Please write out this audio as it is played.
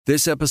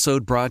This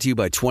episode brought to you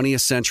by 20th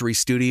Century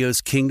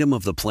Studios' Kingdom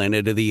of the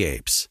Planet of the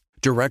Apes.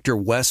 Director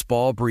Wes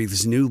Ball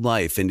breathes new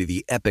life into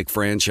the epic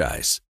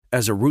franchise.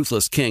 As a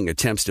ruthless king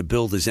attempts to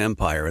build his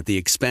empire at the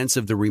expense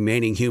of the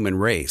remaining human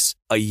race,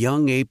 a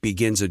young ape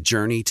begins a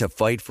journey to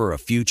fight for a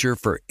future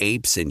for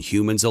apes and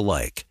humans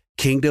alike.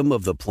 Kingdom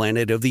of the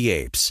Planet of the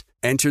Apes.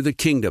 Enter the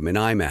kingdom in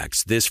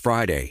IMAX this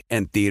Friday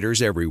and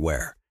theaters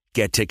everywhere.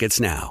 Get tickets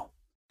now.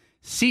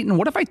 Seton,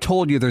 what if I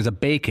told you there's a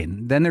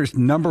bacon, then there's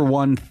number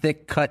one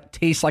thick cut,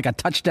 tastes like a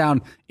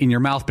touchdown in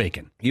your mouth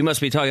bacon? You must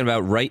be talking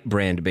about Wright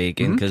brand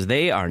bacon, because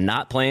they are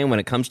not playing when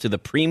it comes to the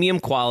premium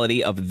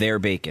quality of their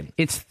bacon.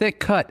 It's thick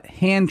cut,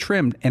 hand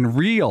trimmed, and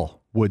real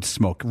wood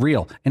smoke,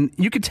 real. And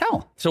you can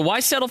tell. So why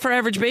settle for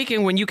average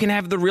bacon when you can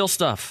have the real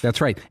stuff?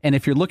 That's right. And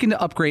if you're looking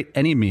to upgrade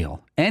any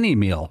meal,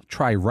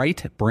 try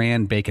Wright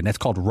brand bacon. That's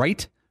called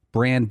Wright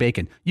brand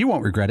bacon. You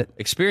won't regret it.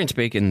 Experience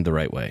bacon the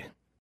right way.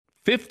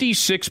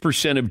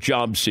 56% of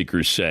job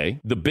seekers say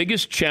the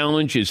biggest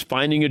challenge is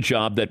finding a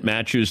job that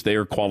matches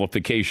their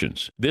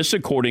qualifications. This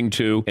according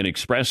to an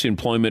Express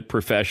Employment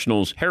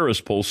Professionals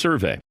Harris Poll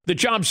survey. The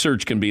job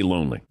search can be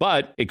lonely,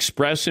 but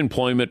Express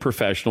Employment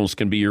Professionals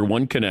can be your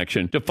one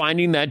connection to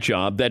finding that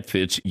job that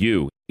fits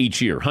you.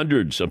 Each year,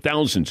 hundreds of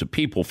thousands of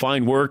people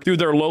find work through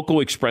their local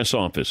Express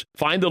office.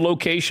 Find the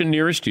location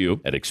nearest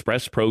you at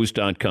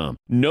expresspros.com.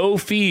 No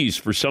fees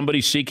for somebody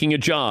seeking a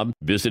job.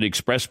 Visit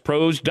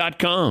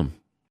expresspros.com.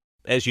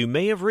 As you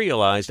may have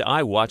realized,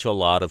 I watch a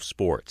lot of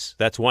sports.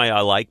 That's why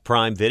I like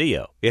Prime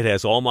Video. It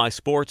has all my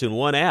sports in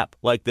one app,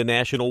 like the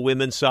National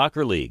Women's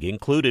Soccer League,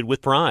 included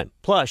with Prime.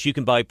 Plus, you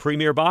can buy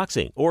Premier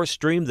Boxing or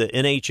stream the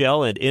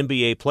NHL and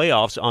NBA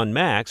playoffs on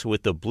Max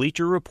with the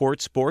Bleacher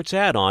Report Sports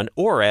add-on,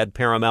 or add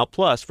Paramount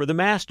Plus for the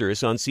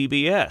Masters on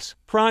CBS.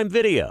 Prime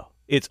Video.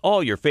 It's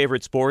all your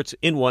favorite sports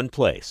in one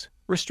place.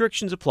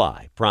 Restrictions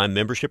apply. Prime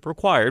membership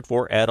required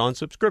for add-on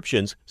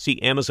subscriptions.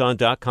 See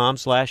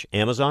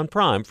Amazon.com/Amazon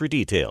Prime for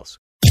details.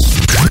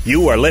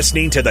 You are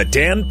listening to the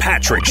Dan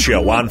Patrick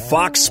Show on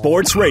Fox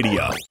Sports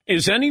Radio.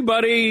 Is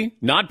anybody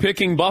not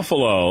picking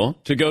Buffalo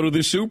to go to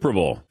the Super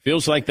Bowl?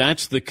 Feels like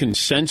that's the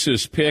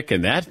consensus pick,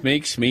 and that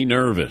makes me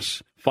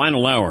nervous.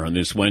 Final hour on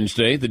this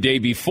Wednesday, the day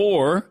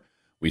before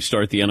we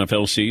start the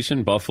NFL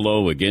season.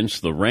 Buffalo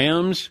against the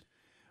Rams.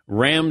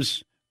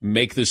 Rams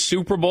make the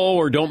Super Bowl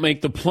or don't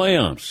make the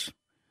playoffs.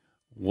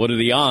 What are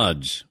the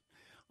odds?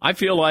 I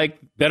feel like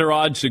better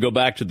odds to go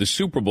back to the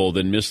Super Bowl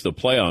than miss the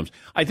playoffs.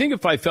 I think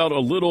if I felt a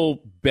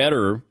little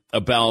better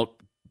about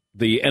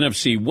the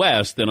NFC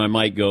West, then I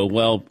might go,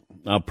 well,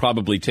 I'll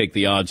probably take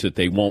the odds that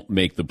they won't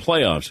make the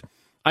playoffs.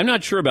 I'm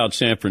not sure about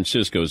San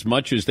Francisco. As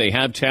much as they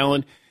have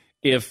talent,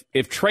 if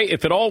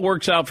it all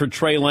works out for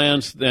Trey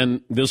Lance,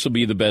 then this will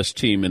be the best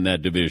team in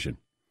that division.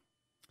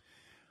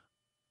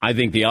 I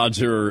think the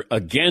odds are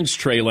against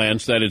Trey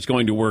Lance that it's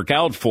going to work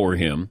out for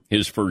him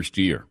his first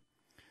year.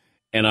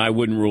 And I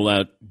wouldn't rule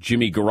out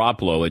Jimmy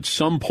Garoppolo at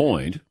some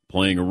point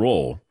playing a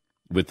role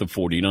with the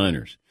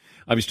 49ers.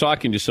 I was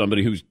talking to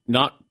somebody who's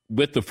not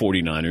with the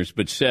 49ers,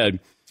 but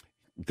said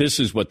this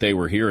is what they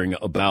were hearing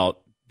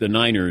about the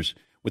Niners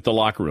with the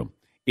locker room.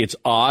 It's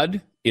odd,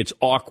 it's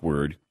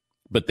awkward,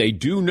 but they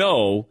do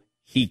know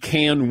he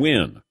can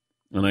win.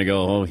 And I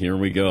go, oh, here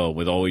we go,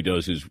 with all he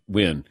does is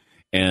win.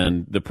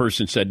 And the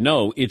person said,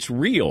 no, it's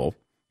real,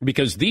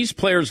 because these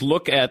players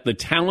look at the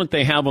talent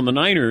they have on the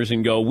Niners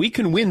and go, we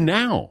can win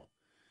now.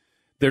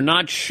 They're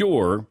not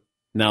sure.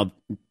 Now,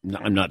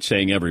 I'm not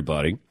saying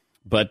everybody,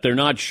 but they're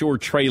not sure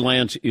Trey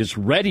Lance is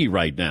ready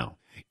right now.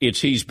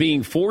 He's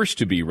being forced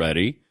to be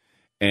ready,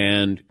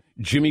 and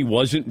Jimmy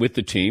wasn't with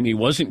the team. He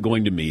wasn't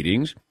going to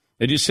meetings.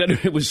 They just said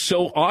it was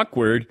so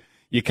awkward.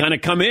 You kind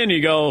of come in,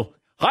 you go,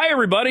 hi,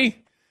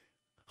 everybody.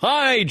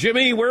 Hi,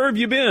 Jimmy, where have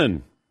you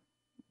been?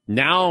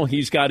 Now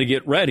he's got to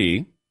get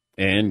ready,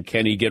 and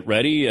can he get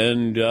ready,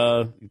 and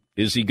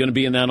is he going to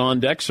be in that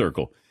on-deck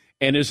circle?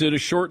 And is it a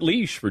short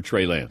leash for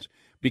Trey Lance?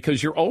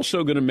 Because you're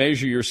also going to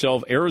measure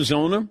yourself.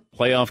 Arizona,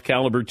 playoff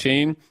caliber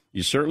team.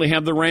 You certainly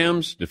have the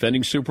Rams,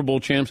 defending Super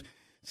Bowl champs.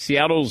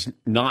 Seattle's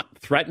not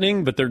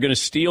threatening, but they're going to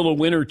steal a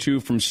win or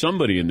two from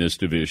somebody in this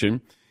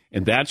division.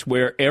 And that's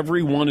where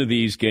every one of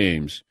these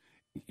games,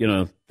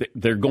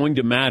 they're going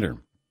to matter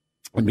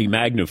and be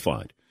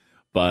magnified.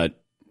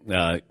 But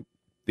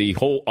the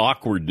whole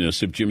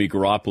awkwardness of Jimmy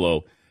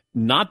Garoppolo,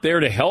 not there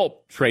to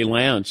help Trey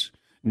Lance,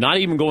 not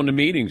even going to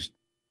meetings.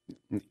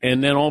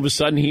 And then all of a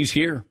sudden he's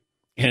here.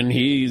 And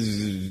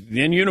he's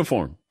in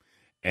uniform,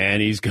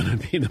 and he's going to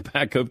be the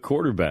backup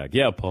quarterback.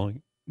 Yeah,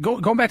 Paulie.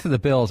 Going back to the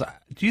Bills,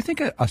 do you think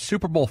a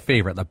Super Bowl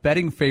favorite, the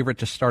betting favorite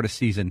to start a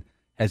season,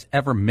 has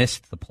ever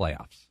missed the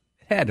playoffs?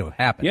 It had to have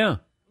happened. Yeah.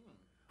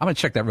 I'm going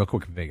to check that real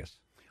quick in Vegas.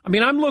 I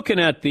mean, I'm looking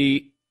at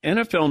the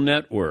NFL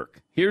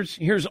Network. Here's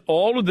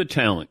all of the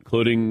talent,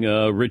 including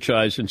Rich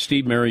Eisen,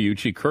 Steve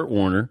Mariucci, Kurt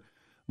Warner,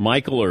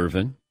 Michael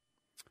Irvin.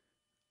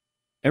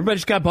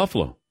 Everybody's got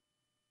Buffalo.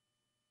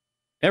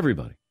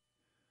 Everybody.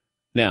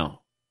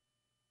 Now,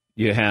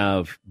 you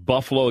have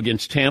Buffalo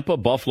against Tampa,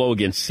 Buffalo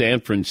against San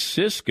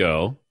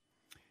Francisco.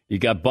 You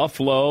got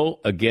Buffalo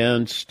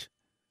against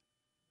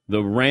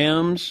the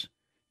Rams.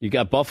 You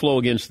got Buffalo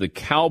against the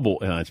Cowboys.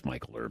 That's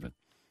Michael Irvin.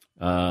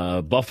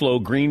 Buffalo,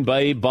 Green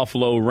Bay,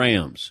 Buffalo,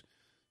 Rams.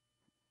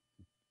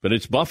 But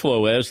it's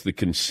Buffalo as the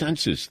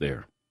consensus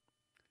there.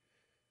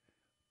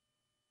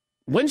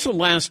 When's the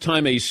last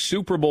time a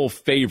Super Bowl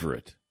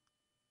favorite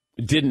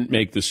didn't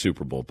make the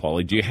Super Bowl,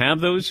 Paulie? Do you have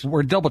those?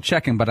 We're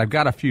double-checking, but I've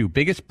got a few.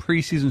 Biggest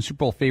preseason Super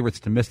Bowl favorites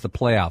to miss the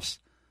playoffs.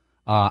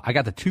 I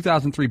got the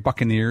 2003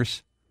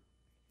 Buccaneers.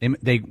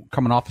 They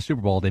coming off the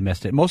Super Bowl, they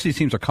missed it. Most of these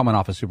teams are coming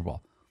off a Super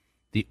Bowl.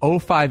 The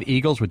 05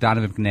 Eagles with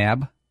Donovan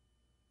McNabb,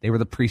 they were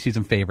the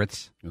preseason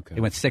favorites. Okay.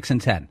 They went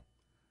 6-10.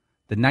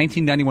 The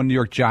 1991 New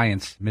York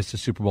Giants missed the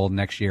Super Bowl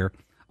next year.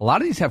 A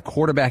lot of these have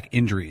quarterback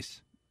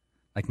injuries.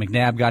 Like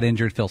McNabb got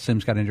injured, Phil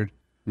Simms got injured.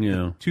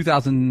 Yeah.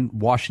 2000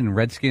 Washington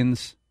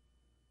Redskins,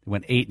 they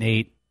went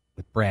 8-8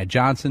 with Brad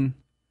Johnson.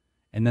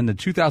 And then the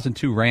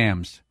 2002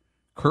 Rams,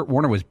 Kurt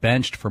Warner was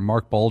benched for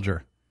Mark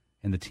Bulger,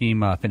 and the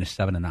team finished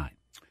 7-9.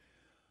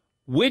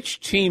 Which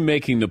team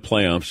making the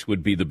playoffs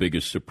would be the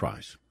biggest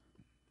surprise?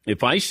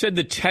 If I said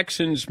the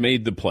Texans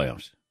made the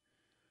playoffs,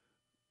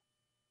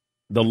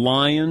 the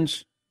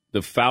Lions,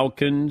 the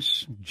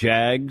Falcons,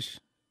 Jags,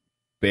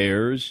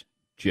 Bears,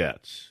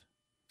 Jets,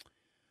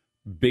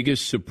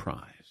 biggest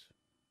surprise.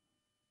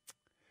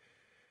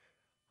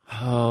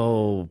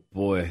 Oh,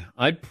 boy.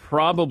 I'd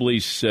probably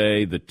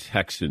say the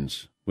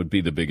Texans would be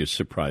the biggest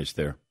surprise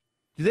there.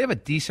 Do they have a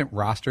decent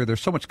roster?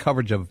 There's so much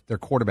coverage of their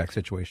quarterback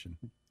situation.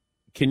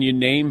 Can you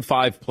name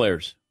 5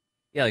 players?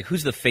 Yeah, like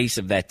who's the face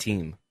of that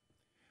team?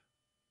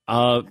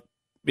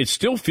 It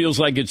still feels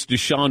like it's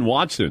Deshaun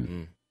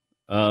Watson.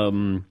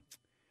 I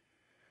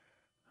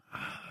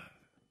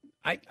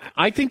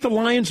think the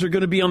Lions are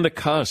going to be on the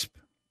cusp.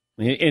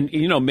 And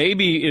you know,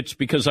 maybe it's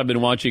because I've been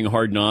watching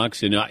Hard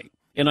Knocks, and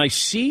I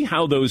see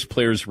how those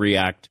players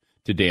react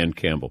to Dan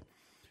Campbell.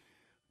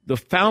 The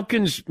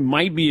Falcons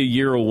might be a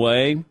year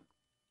away.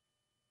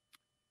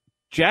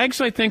 Jags,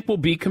 I think, will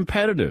be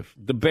competitive.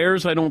 The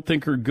Bears, I don't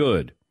think, are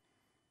good.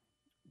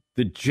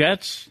 The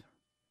Jets,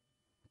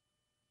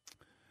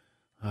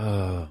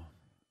 no.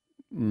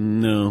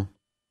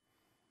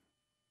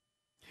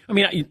 I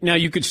mean, now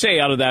you could say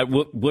out of that,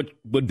 what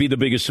would be the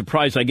biggest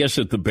surprise? I guess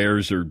that the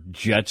Bears or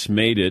Jets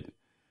made it.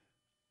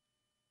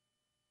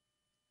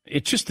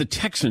 It's just the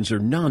Texans are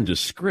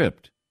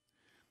nondescript.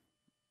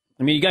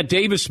 I mean, you got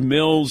Davis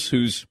Mills,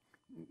 who's,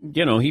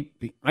 you know,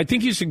 I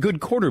think he's a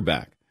good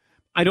quarterback.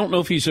 I don't know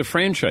if he's a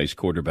franchise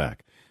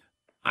quarterback.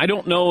 I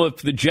don't know if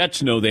the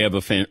Jets know they have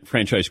a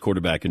franchise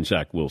quarterback in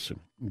Zach Wilson.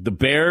 The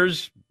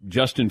Bears,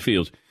 Justin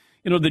Fields.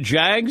 You know, the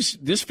Jags,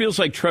 this feels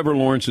like Trevor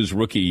Lawrence's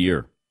rookie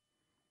year.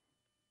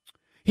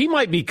 He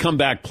might be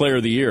comeback player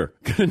of the year,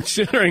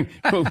 considering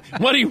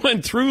what he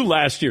went through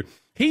last year.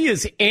 He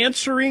is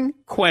answering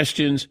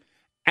questions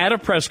at a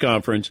press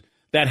conference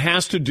that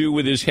has to do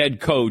with his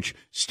head coach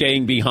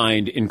staying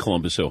behind in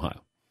Columbus,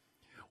 Ohio.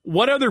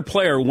 What other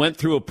player went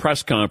through a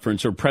press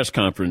conference or press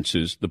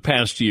conferences the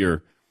past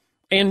year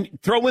and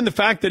throw in the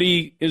fact that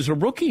he is a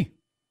rookie?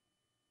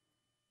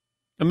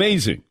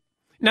 Amazing.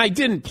 Now, he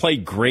didn't play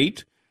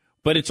great,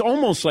 but it's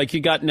almost like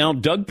you got now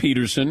Doug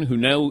Peterson, who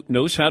now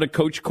knows how to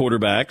coach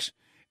quarterbacks,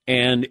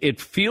 and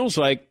it feels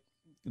like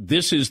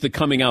this is the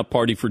coming out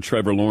party for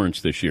Trevor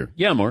Lawrence this year.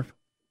 Yeah, Marv.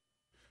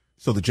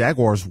 So the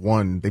Jaguars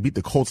won. They beat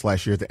the Colts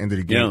last year at the end of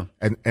the game,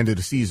 at end of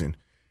the season.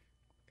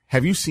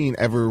 Have you seen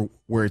ever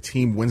where a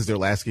team wins their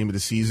last game of the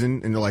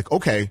season and they're like,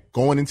 okay,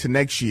 going into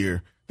next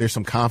year, there's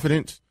some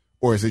confidence,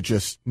 or is it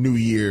just new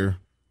year,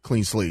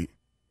 clean slate?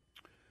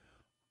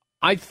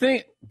 I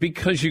think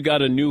because you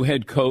got a new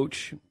head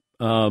coach,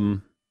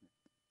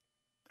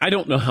 I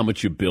don't know how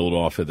much you build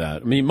off of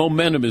that. I mean,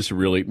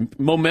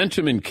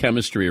 momentum and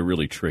chemistry are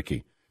really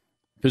tricky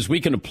because we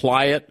can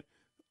apply it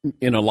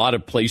in a lot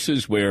of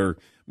places where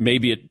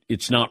maybe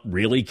it's not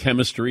really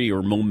chemistry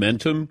or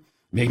momentum.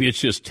 Maybe it's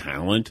just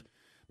talent.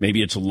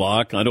 Maybe it's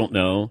luck. I don't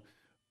know.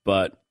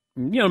 But,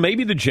 you know,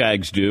 maybe the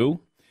Jags do.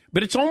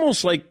 But it's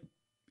almost like,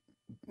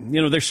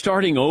 you know, they're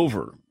starting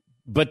over.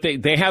 But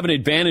they have an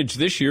advantage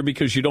this year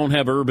because you don't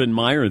have Urban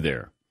Meyer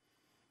there.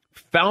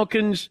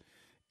 Falcons,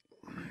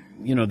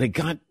 you know, they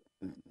got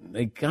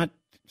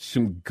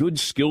some good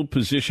skilled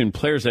position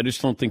players. I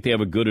just don't think they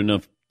have a good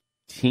enough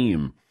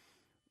team.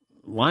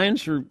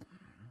 Lions are,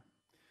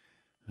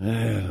 I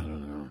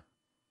don't know.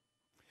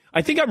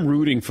 I think I'm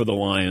rooting for the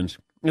Lions.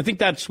 I think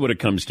that's what it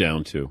comes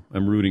down to.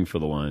 I'm rooting for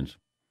the Lions.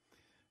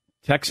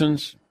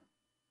 Texans,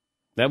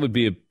 that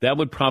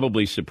would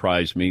probably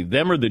surprise me.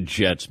 Them or the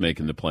Jets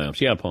making the playoffs.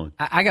 Yeah, Paul.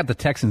 I got the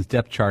Texans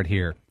depth chart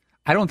here.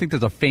 I don't think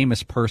there's a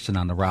famous person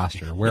on the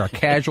roster where a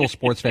casual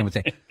sports fan would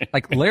say,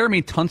 like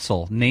Laramie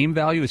Tunsil, name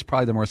value is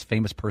probably the most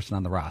famous person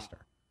on the roster.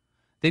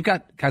 They've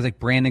got guys like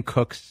Brandon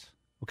Cooks.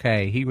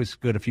 Okay, he was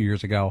good a few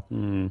years ago.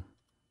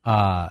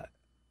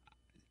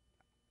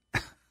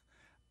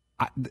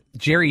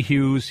 Jerry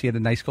Hughes, he had a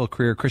nice little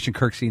career. Christian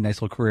Kirksey,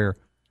 nice little career.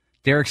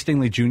 Derek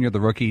Stingley Jr., the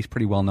rookie, he's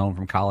pretty well known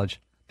from college.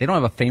 They don't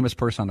have a famous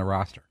person on the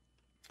roster.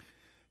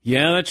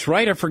 Yeah, that's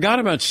right. I forgot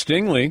about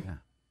Stingley.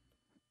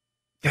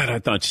 God, I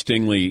thought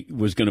Stingley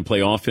was going to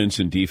play offense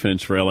and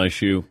defense for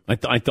LSU.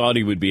 I thought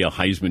he would be a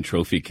Heisman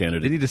Trophy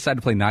candidate. Did he decide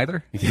to play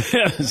neither?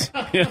 Yes.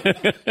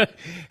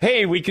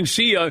 Hey, we can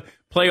see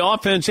play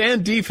offense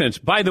and defense.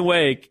 By the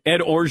way, Ed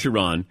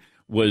Orgeron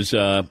was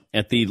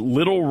at the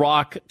Little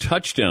Rock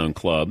Touchdown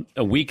Club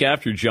a week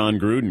after John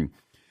Gruden.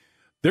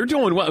 They're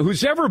doing well.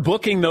 Who's ever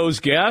booking those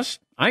guests,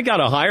 I got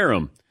to hire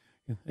them.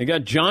 They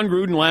got John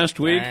Gruden last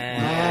week.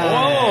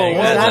 Whoa,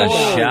 that's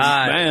a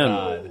shot.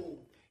 Man.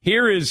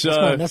 Here is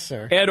Ed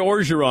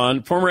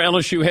Orgeron, former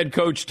LSU head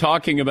coach,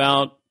 talking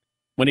about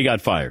when he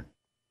got fired.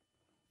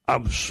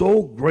 I'm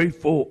so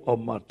grateful of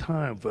my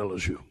time for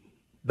LSU.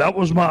 That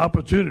was my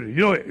opportunity. You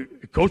know,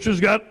 coaches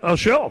got a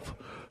shelf.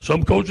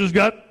 Some coaches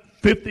got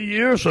 50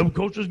 years. Some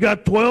coaches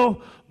got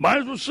 12.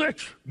 Mine was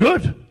 6.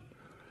 Good.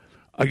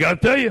 I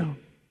got to tell you,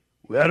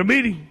 we had a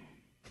meeting.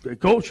 Say,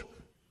 Coach,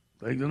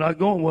 things are not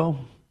going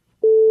well.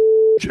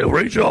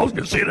 Ray Charles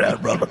can see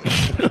that, brother.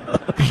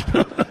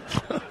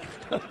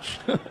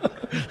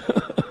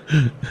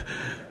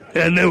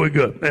 And they were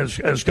good.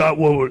 And Scott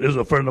Woodward is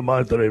a friend of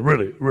mine today.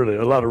 Really, really,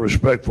 a lot of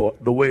respect for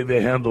the way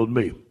they handled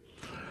me.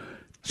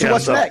 So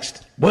what's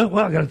next? Well,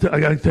 I got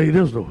to tell you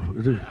this, though.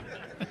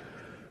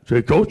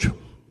 Say, Coach,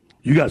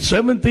 you got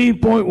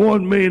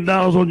 $17.1 million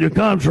on your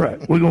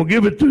contract. We're going to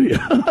give it to you.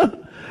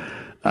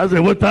 I said,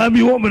 what time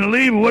you want me to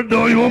leave and what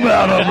door you want me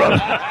out of,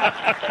 brother?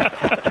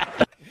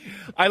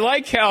 I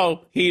like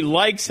how he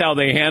likes how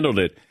they handled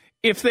it.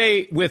 If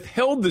they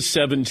withheld the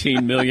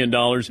 $17 million,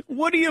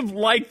 would he have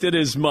liked it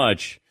as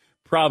much?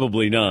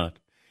 Probably not.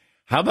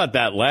 How about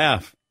that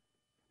laugh?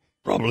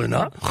 Probably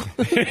not.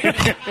 I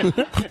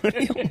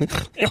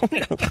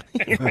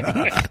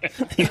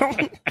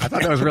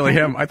thought that was really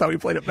him. I thought we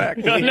played it back.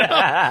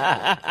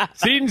 No.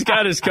 Seaton's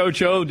got his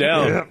Coach O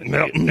down.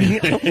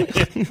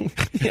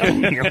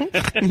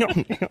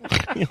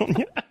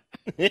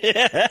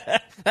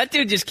 That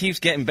dude just keeps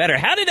getting better.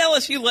 How did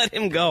LSU let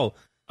him go?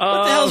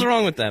 What the hell's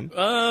wrong with them?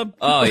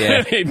 Oh,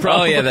 yeah.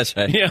 That's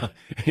right. Yeah.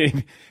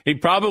 He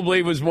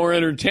probably was more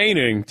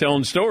entertaining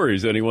telling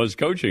stories than he was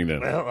coaching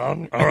them.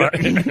 Well, all right.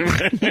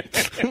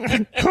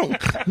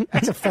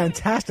 That's a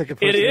fantastic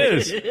It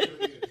is.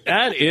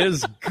 That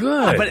is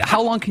good. But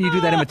how long can you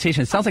do that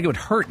imitation? It sounds like it would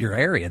hurt your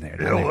area there.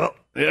 Yeah, well,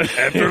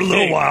 after a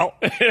little while,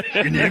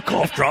 you need a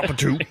cough drop or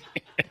two.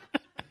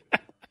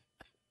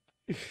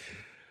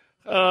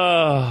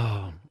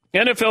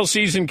 NFL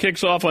season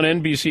kicks off on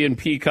NBC and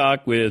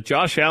Peacock with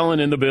Josh Allen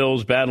and the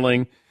Bills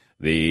battling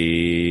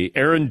the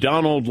Aaron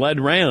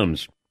Donald-led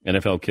Rams.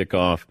 NFL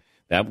kickoff.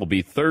 That will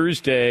be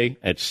Thursday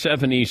at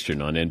 7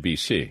 Eastern on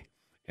NBC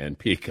and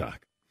Peacock.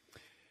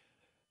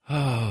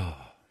 Oh,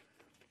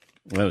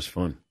 that was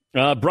fun.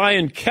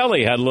 Brian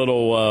Kelly had a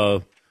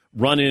little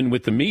run-in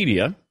with the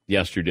media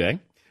yesterday.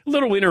 A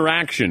little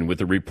interaction with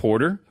the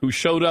reporter who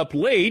showed up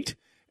late,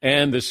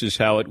 and this is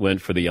how it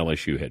went for the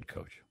LSU head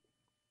coach.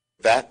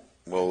 That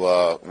we'll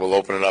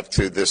open it up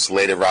to this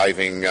late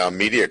arriving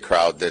media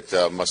crowd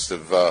that must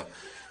have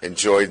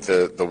enjoyed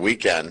the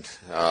weekend.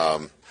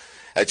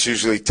 That's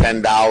usually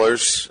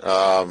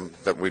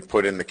 $10 that we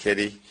put in the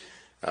kitty.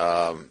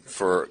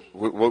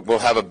 We'll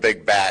have a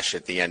big bash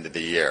at the end of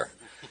the year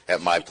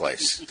at my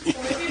place. Maybe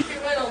if you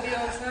win, I'll be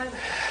on time.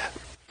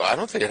 I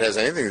don't think it has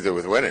anything to do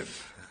with winning.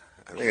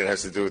 I think it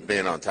has to do with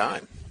being on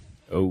time.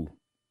 Oh.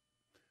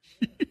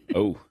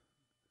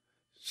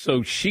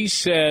 So she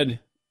said,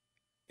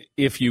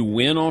 if you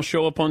win, I'll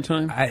show up on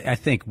time? I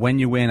think when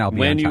you win, I'll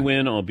be on time. When you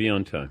win, I'll be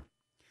on time.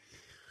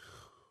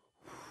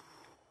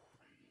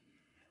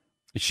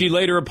 She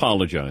later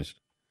apologized,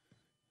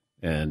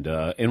 and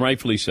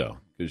rightfully so,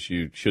 because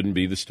you shouldn't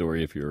be the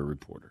story if you're a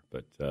reporter.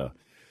 But,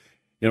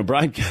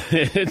 Brian,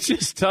 it's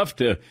just tough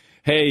to,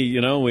 hey,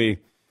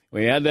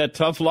 we had that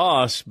tough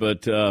loss,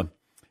 but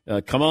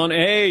come on,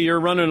 hey, you're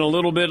running a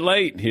little bit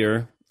late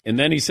here. And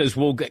then he says,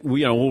 we'll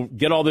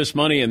get all this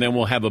money, and then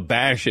we'll have a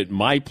bash at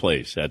my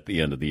place at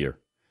the end of the year.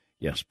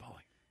 Yes, Paulie.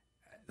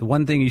 The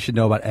one thing you should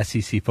know about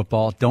SEC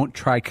football, don't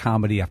try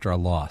comedy after a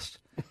loss.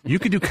 You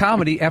could do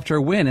comedy after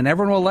a win, and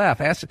everyone will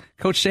laugh. Ask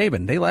Coach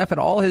Saban. They laugh at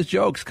all his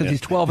jokes because he's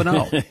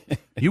 12-0.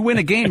 You win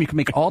a game, you can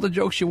make all the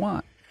jokes you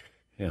want.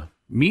 Yeah.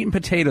 Meat and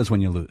potatoes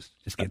when you lose.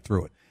 Just get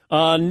through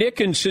it.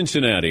 Nick in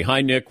Cincinnati.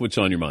 Hi, Nick. What's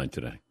on your mind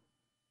today?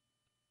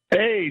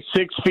 Hey,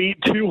 6 feet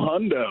 2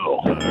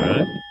 hundo. All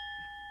right.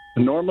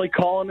 Normally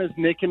calling as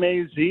Nick and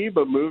AZ,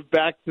 but moved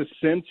back to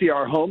Cincy,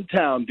 our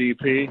hometown,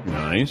 DP.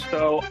 Nice.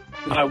 So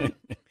I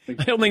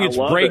don't think it's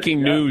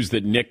breaking news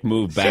that Nick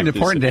moved back. Seemed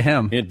important to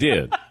him. It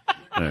did.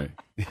 All right.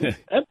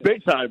 That's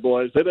big time,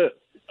 boys. It is.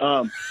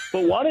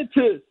 But wanted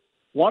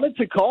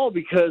to call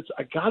because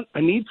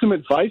I need some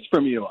advice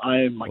from you.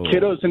 My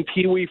kiddo's in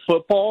Pee Wee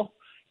football,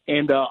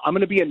 and I'm going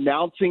to be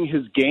announcing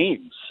his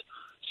games.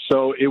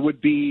 So it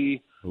would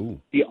be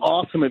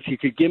awesome if you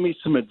could give me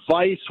some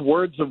advice,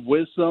 words of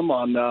wisdom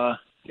on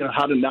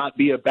how to not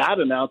be a bad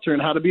announcer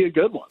and how to be a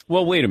good one.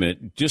 Well, wait a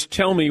minute. Just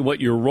tell me what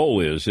your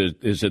role is.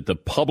 Is it the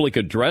public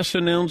address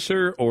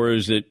announcer or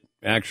is it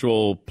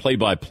actual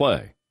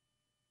play-by-play?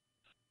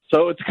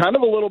 So it's kind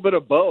of a little bit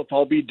of both.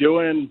 I'll be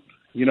doing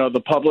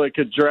the public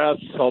address.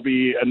 I'll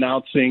be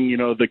announcing,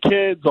 the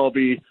kids. I'll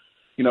be,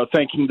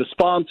 thanking the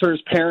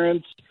sponsors,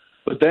 parents.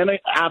 But then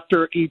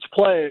after each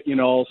play,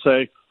 I'll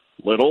say,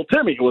 little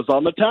Timmy was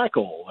on the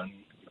tackle and,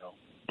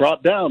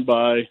 brought down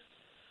by,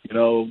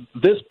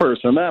 this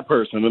person, that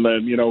person, and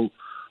then,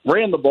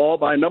 ran the ball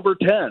by number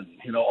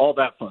 10, all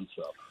that fun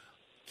stuff.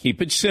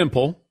 Keep it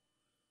simple.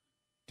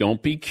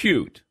 Don't be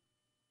cute.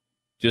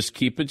 Just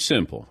keep it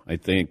simple. I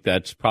think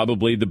that's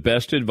probably the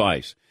best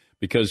advice,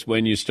 because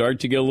when you start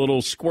to get a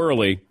little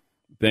squirrely,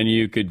 then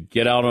you could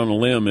get out on a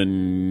limb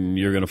and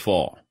you're going to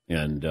fall.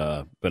 And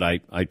but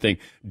I think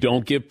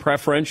don't give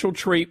preferential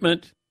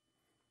treatment.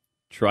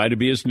 Try to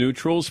be as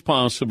neutral as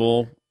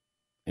possible,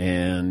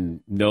 and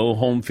no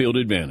home field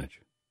advantage.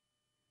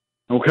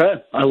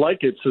 Okay, I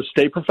like it. So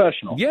stay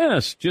professional.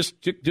 Yes, just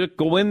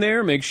go in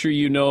there, make sure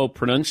you know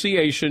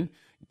pronunciation.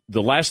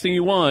 The last thing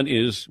you want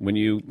is when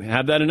you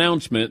have that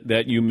announcement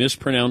that you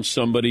mispronounce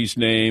somebody's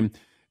name,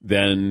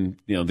 then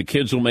the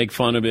kids will make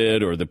fun of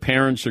it, or the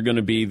parents are going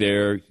to be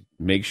there.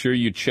 Make sure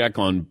you check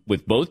on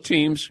with both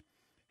teams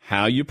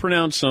how you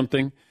pronounce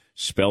something.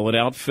 Spell it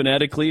out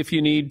phonetically if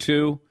you need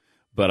to.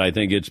 But I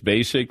think it's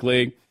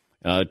basically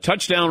a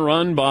touchdown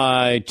run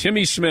by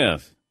Timmy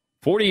Smith,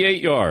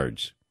 48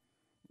 yards.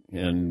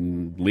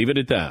 And leave it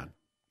at that.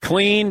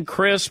 Clean,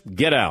 crisp,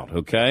 get out,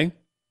 okay?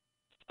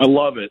 I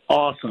love it.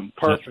 Awesome.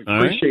 Perfect. All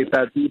right. Appreciate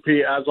that,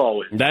 DP, as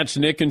always. That's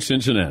Nick in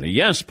Cincinnati.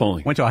 Yes,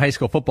 Paulie. Went to a high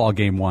school football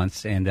game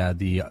once, and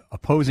the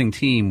opposing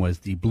team was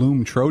the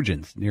Bloom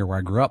Trojans, near where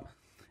I grew up.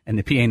 And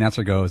the PA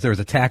announcer goes, there was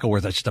a tackle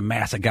where there's just a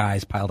mass of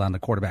guys piled on the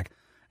quarterback.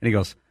 And he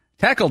goes,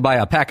 tackled by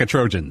a pack of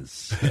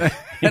Trojans.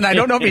 And I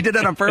don't know if he did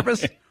that on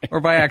purpose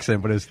or by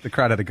accident, but the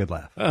crowd had a good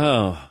laugh.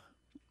 Oh.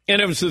 And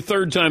it was the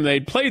third time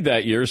they'd played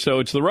that year, so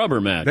it's the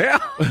rubber match. Yeah.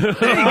 There you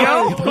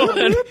go.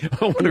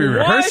 What, do we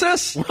rehearse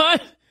this?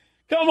 What?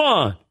 Come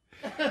on.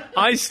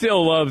 I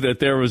still love that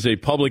there was a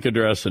public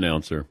address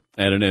announcer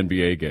at an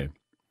NBA game,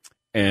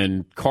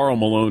 and Karl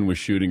Malone was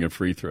shooting a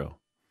free throw.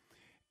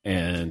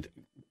 And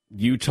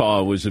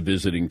Utah was a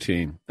visiting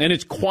team. And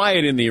it's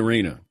quiet in the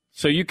arena,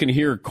 so you can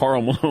hear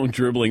Karl Malone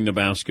dribbling the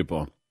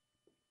basketball.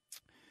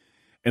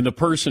 And the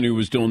person who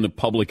was doing the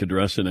public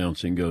address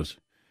announcing goes,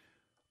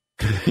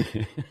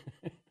 get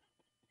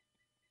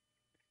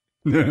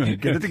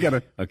it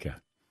together. Okay.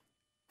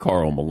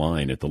 Karl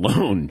Malone at the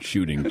lone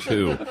shooting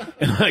 2.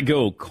 And I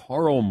go,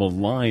 Karl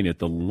Malone at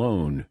the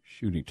lone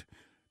shooting 2.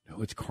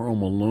 No, it's Karl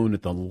Malone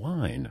at the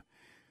line.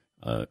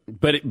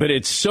 But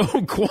it's so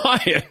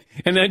quiet.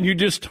 And then you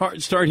just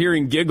start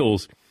hearing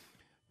giggles.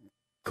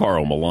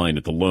 Karl Malone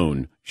at the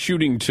lone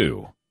shooting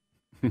 2.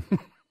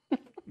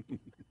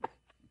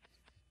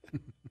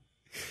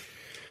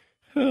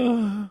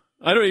 I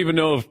don't even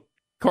know if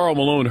Karl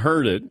Malone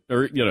heard it,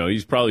 or,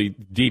 he's probably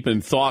deep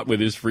in thought with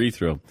his free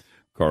throw.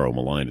 Karl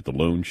Malone at the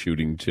lone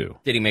shooting 2.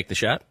 Did he make the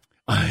shot?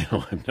 I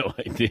have no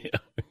idea.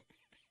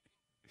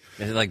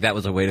 Is it like that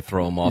was a way to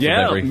throw him off?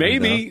 Yeah, of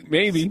everything,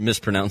 maybe.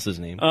 Mispronounce his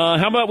name.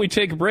 How about we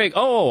take a break?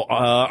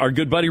 Our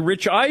good buddy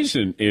Rich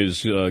Eisen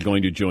is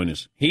going to join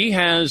us. He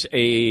has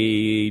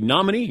a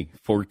nominee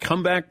for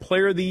Comeback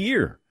Player of the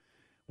Year.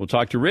 We'll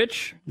talk to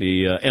Rich.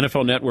 The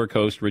NFL Network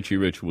host, Richie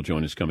Rich, will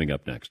join us coming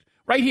up next.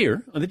 Right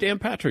here on the Dan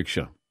Patrick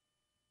Show.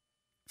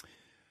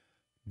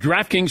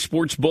 DraftKings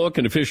Sportsbook,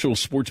 an official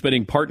sports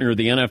betting partner of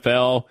the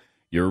NFL.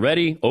 You're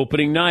ready.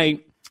 Opening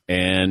night.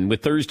 And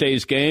with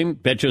Thursday's game,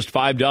 bet just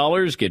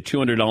 $5, get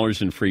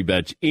 $200 in free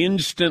bets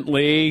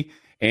instantly.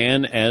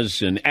 And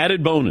as an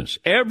added bonus,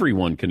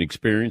 everyone can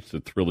experience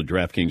the thrill of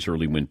DraftKings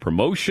early win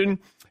promotion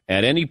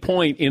at any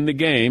point in the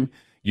game.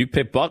 You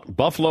pick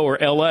Buffalo or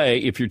L.A.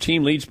 If your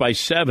team leads by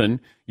 7,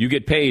 you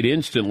get paid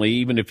instantly,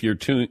 even if your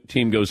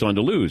team goes on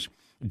to lose.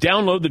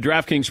 Download the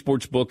DraftKings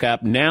Sportsbook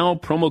app now.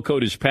 Promo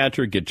code is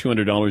Patrick. Get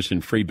 $200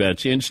 in free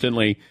bets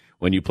instantly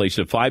when you place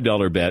a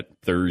 $5 bet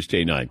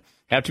Thursday night.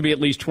 Have to be at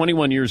least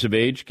 21 years of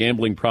age.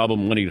 Gambling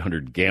problem,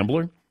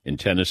 1-800-GAMBLER. In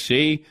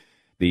Tennessee,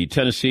 the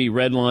Tennessee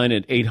Red Line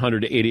at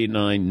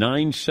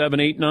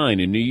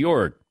 800-889-9789. In New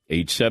York,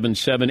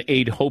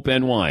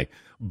 877-8-HOPE-NY.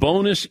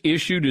 Bonus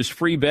issued as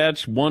free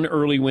bets. 1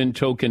 early win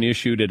token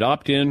issued at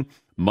opt-in.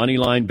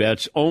 Moneyline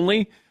bets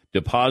only.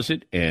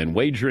 Deposit and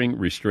wagering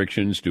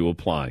restrictions do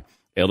apply.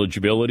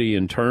 Eligibility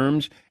and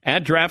terms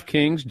at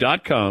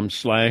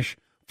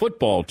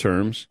DraftKings.com/football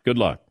terms. Good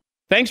luck.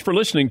 Thanks for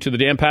listening to the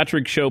Dan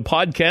Patrick Show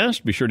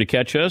podcast. Be sure to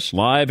catch us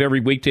live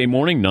every weekday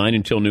morning, 9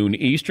 until noon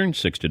Eastern,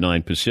 6 to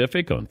 9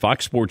 Pacific on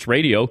Fox Sports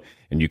Radio.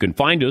 And you can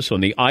find us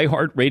on the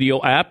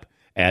iHeartRadio app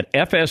at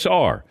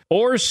FSR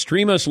or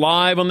stream us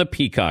live on the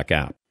Peacock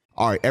app.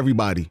 All right,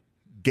 everybody,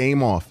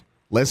 game off.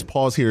 Let's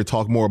pause here to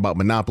talk more about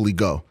Monopoly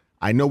Go.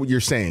 I know what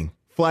you're saying.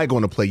 Flag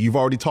on the play. You've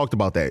already talked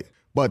about that.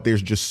 But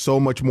there's just so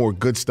much more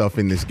good stuff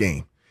in this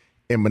game.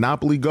 In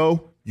Monopoly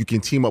Go, you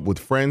can team up with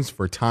friends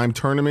for time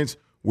tournaments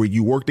where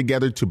you work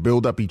together to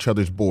build up each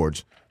other's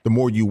boards. The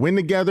more you win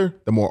together,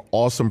 the more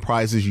awesome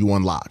prizes you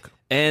unlock.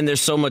 And there's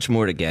so much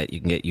more to get.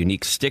 You can get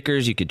unique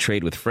stickers. You could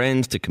trade with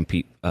friends to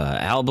compete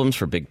albums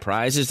for big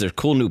prizes. There's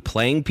cool new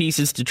playing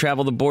pieces to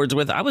travel the boards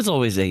with. I was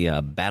always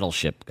a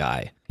Battleship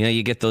guy. You know,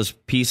 you get those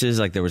pieces,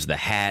 like there was the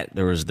hat,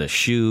 there was the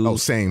shoe. Oh,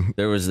 same.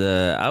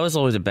 I was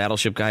always a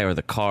Battleship guy, or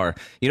the car.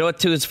 You know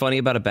what, too, is funny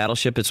about a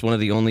Battleship? It's one of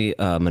the only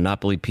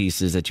Monopoly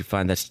pieces that you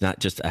find that's not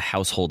just a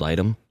household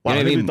item. Wow, You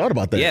know I what never even thought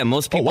about that. Yeah,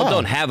 most people wow.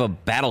 don't have a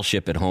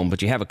Battleship at home,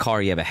 but you have a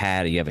car, you have a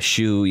hat, you have a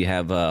shoe, you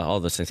have all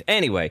those things.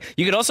 Anyway,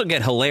 you could also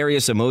get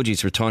hilarious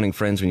emojis for taunting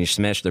friends when you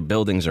smash their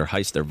buildings or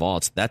heist their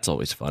vaults. That's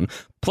always fun.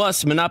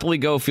 Plus, Monopoly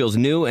Go feels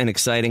new and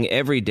exciting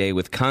every day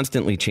with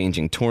constantly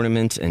changing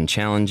tournaments and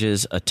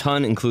challenges. A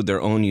ton include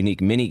their own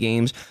unique mini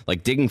games,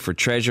 like digging for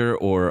treasure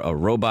or a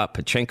robot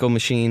Pachinko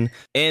machine.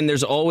 And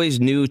there's always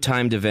new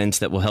timed events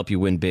that will help you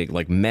win big,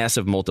 like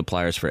massive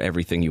multipliers for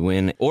everything you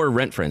win, or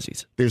rent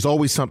frenzies. There's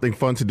always something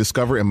fun to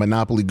discover in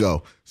Monopoly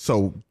Go.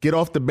 So get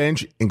off the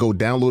bench and go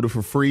download it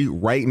for free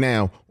right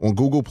now on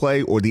Google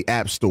Play or the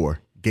App Store.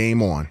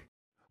 Game on.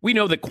 We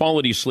know that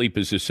quality sleep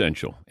is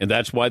essential, and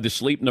that's why the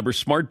Sleep Number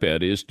Smart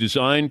Bed is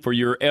designed for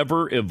your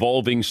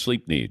ever-evolving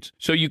sleep needs,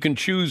 so you can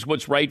choose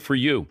what's right for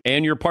you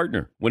and your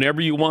partner whenever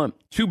you want.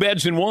 2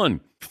 beds in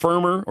one,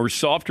 firmer or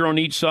softer on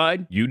each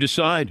side, you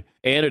decide.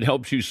 And it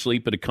helps you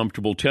sleep at a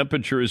comfortable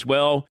temperature as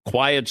well,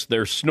 quiets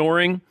their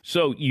snoring,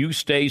 so you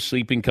stay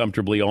sleeping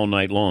comfortably all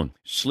night long.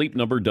 Sleep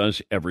Number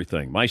does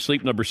everything. My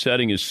Sleep Number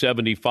setting is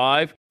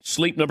 75.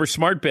 Sleep Number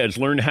Smart Beds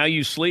learn how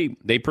you sleep.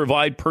 They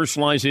provide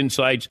personalized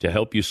insights to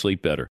help you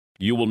sleep better.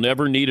 You will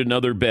never need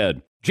another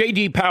bed.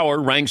 J.D.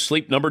 Power ranks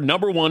Sleep Number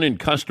 #1 in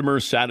customer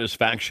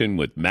satisfaction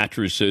with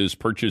mattresses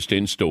purchased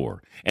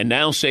in-store. And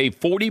now save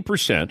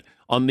 40%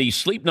 on the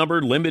Sleep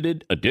Number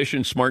Limited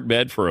Edition Smart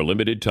Bed for a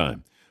limited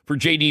time. For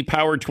J.D.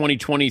 Power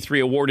 2023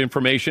 award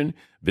information,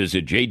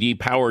 visit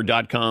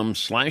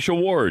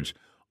jdpower.com/awards.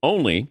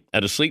 Only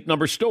at a Sleep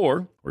Number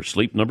store or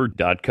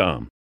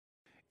sleepnumber.com.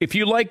 If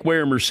you like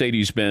where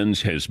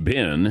Mercedes-Benz has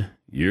been,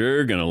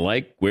 you're going to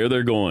like where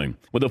they're going.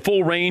 With a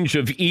full range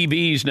of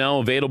EVs now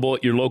available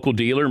at your local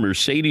dealer,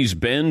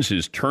 Mercedes-Benz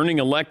is turning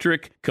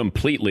electric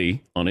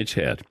completely on its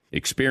head.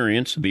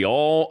 Experience the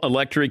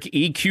all-electric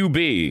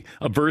EQB,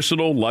 a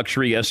versatile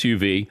luxury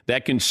SUV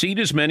that can seat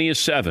as many as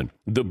 7.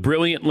 The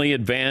brilliantly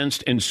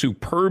advanced and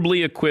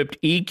superbly equipped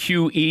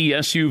EQE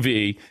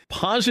SUV,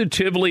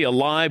 positively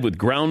alive with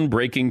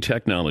groundbreaking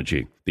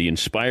technology. The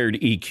inspired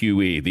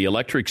EQE, the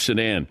electric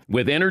sedan,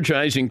 with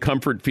energizing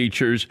comfort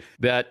features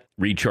that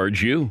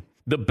recharge you.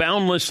 The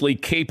boundlessly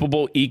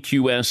capable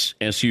EQS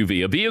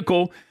SUV, a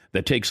vehicle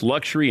that takes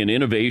luxury and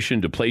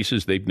innovation to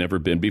places they've never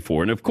been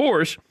before. And of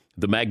course,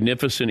 the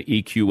magnificent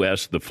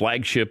EQS, the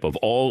flagship of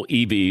all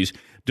EVs,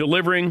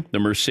 delivering the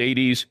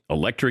Mercedes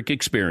electric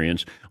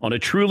experience on a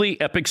truly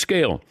epic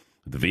scale.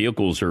 The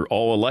vehicles are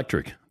all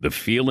electric. The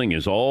feeling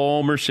is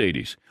all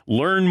Mercedes.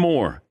 Learn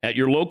more at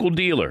your local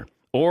dealer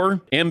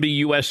or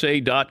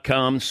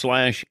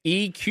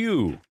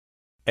mbusa.com/EQ.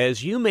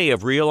 As you may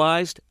have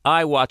realized,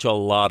 I watch a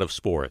lot of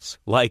sports.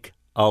 Like,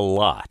 a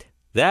lot.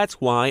 That's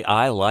why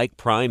I like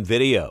Prime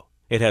Video.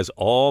 It has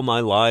all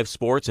my live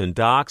sports and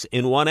docs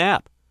in one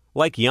app.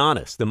 Like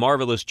Giannis, The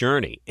Marvelous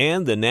Journey,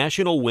 and the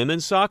National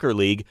Women's Soccer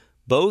League,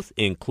 both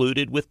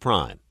included with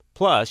Prime.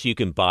 Plus, you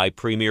can buy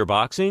Premier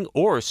Boxing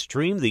or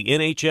stream the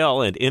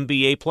NHL and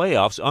NBA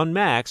playoffs on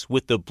Max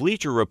with the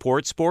Bleacher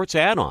Report Sports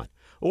add-on,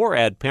 or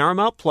add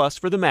Paramount Plus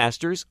for the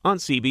Masters on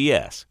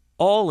CBS.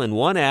 All in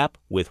one app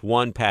with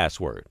one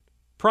password.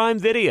 Prime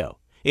Video.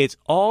 It's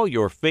all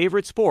your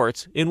favorite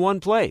sports in one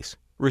place.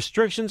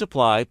 Restrictions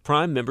apply.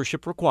 Prime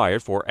membership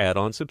required for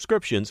add-on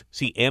subscriptions.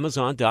 See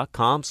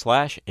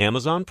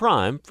Amazon.com/Amazon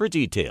Prime for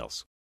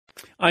details.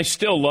 I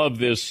still love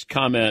this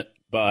comment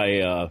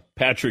by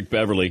Patrick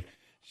Beverley.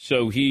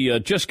 So he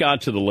just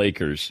got to the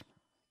Lakers.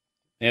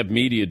 They have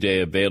media day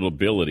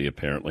availability,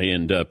 apparently,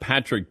 and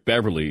Patrick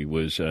Beverley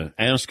was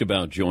asked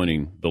about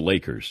joining the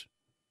Lakers.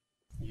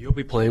 You'll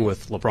be playing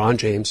with LeBron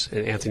James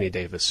and Anthony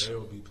Davis.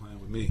 They'll be playing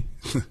with me.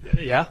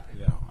 Yeah?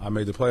 Yeah. I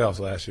made the playoffs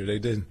last year. They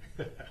didn't.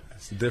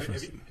 That's the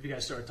difference. Have you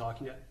guys started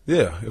talking yet?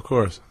 Yeah, of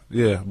course.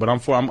 Yeah, but I'm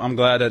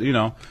glad that,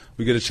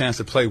 we get a chance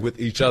to play with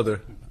each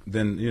other.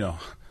 Then,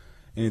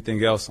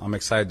 anything else, I'm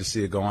excited to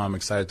see it go on. I'm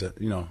excited to,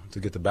 to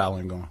get the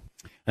battling going.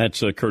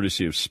 That's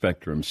courtesy of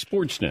Spectrum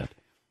Sportsnet.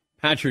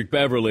 Patrick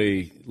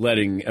Beverley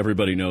letting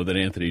everybody know that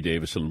Anthony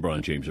Davis and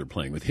LeBron James are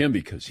playing with him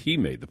because he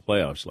made the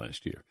playoffs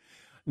last year.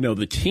 No,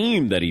 the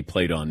team that he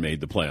played on made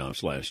the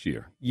playoffs last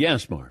year.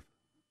 Yes, Marv.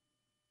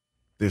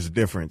 There's a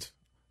difference.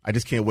 I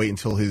just can't wait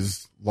until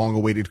his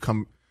long-awaited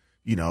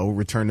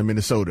return to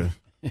Minnesota.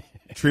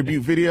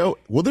 Tribute video?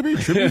 Will there be a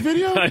tribute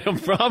video?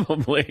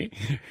 Probably.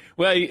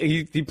 Well,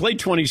 he played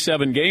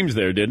 27 games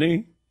there, didn't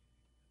he?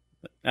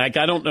 Like,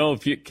 I don't know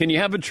if can you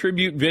have a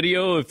tribute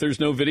video if there's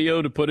no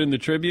video to put in the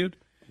tribute?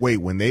 Wait,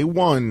 when they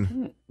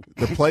won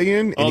the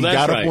play-in and he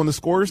got up on the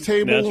scorer's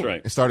table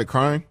and started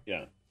crying?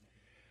 Yeah.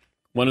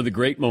 One of the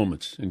great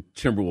moments in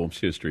Timberwolves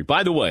history.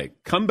 By the way,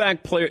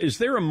 comeback player, is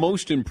there a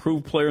most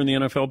improved player in the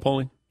NFL,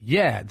 Paulie?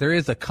 Yeah, there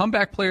is a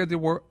comeback player of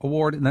the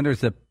award, and then there's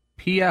the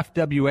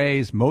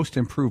PFWA's most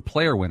improved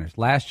player winners.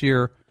 Last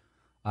year,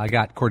 I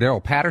got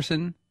Cordero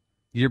Patterson.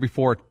 The year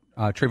before,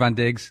 Trayvon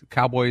Diggs,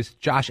 Cowboys.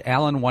 Josh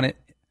Allen won it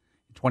in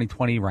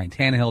 2020. Ryan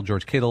Tannehill,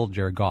 George Kittle,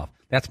 Jared Goff.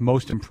 That's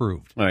most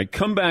improved. All right,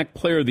 comeback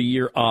player of the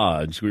year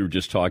odds. We were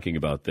just talking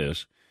about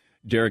this.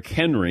 Derrick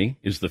Henry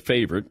is the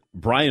favorite.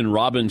 Brian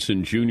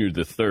Robinson Jr.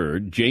 the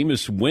third.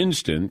 Jameis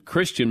Winston,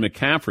 Christian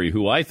McCaffrey,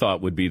 who I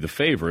thought would be the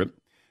favorite.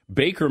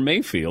 Baker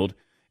Mayfield,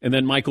 and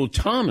then Michael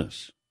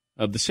Thomas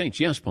of the Saints.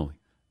 Yes, Paulie.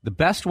 The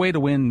best way to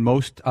win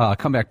most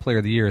comeback player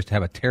of the year is to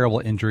have a terrible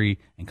injury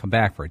and come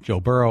back for it.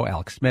 Joe Burrow,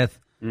 Alex Smith,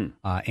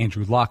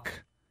 Andrew Luck,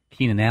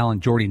 Keenan Allen,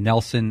 Jordy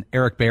Nelson,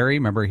 Eric Berry.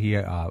 Remember he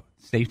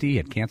safety, he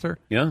had cancer.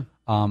 Yeah.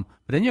 But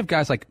then you have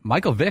guys like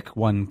Michael Vick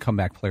won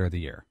comeback player of the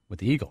year with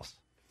the Eagles.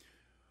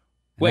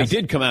 Well, he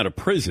did come out of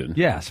prison.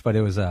 Yes, but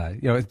it was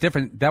it's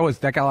different.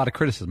 That got a lot of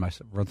criticism. I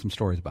wrote some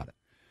stories about it.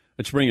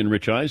 Let's bring in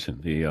Rich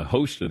Eisen, the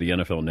host of the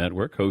NFL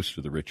Network, host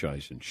of the Rich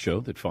Eisen Show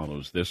that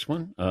follows this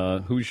one.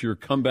 Who's your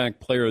comeback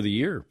player of the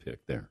year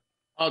pick there?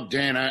 Oh,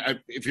 Dan,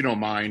 if you don't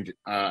mind,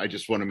 I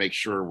just want to make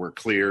sure we're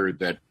clear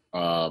that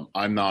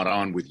I'm not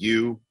on with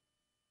you.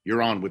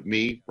 You're on with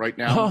me right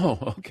now.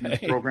 Oh, okay. In this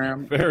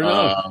program. Fair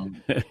enough.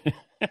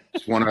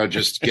 Just want to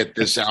just get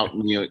this out.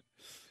 And,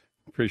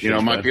 Appreciate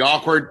it might be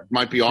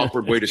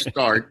awkward way to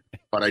start,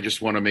 but I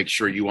just want to make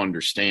sure you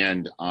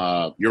understand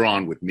you're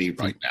on with me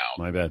right now.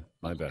 My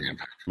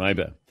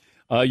bad.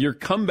 Your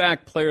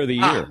comeback player of the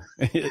year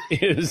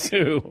is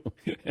who?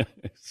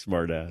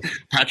 Smart ass.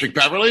 Patrick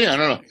Beverly? I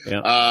don't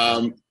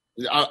know.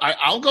 Yeah.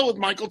 I'll go with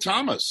Michael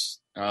Thomas.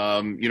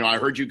 I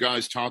heard you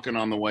guys talking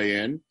on the way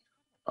in.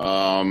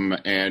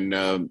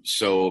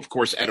 So, of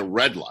course, at a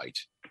red light,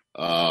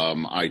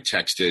 I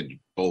texted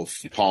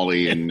both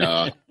Paulie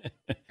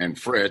and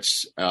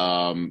Fritz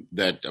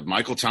that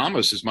Michael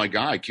Thomas is my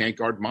guy. Can't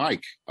guard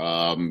Mike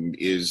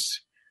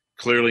is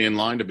clearly in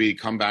line to be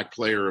comeback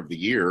player of the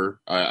year.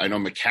 I know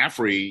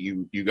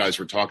McCaffrey, you guys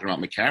were talking about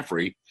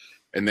McCaffrey,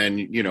 and then,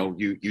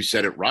 you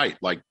said it right.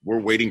 Like, we're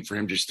waiting for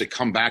him just to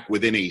come back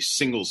within a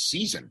single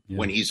season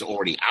when he's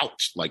already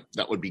out. Like,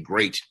 that would be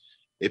great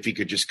if he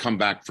could just come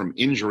back from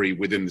injury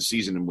within the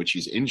season in which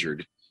he's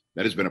injured.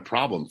 That has been a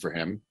problem for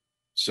him.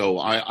 So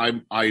I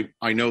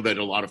know that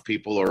a lot of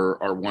people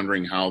are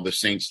wondering how the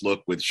Saints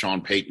look with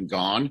Sean Payton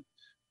gone,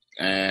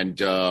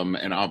 and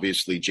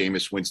obviously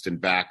Jameis Winston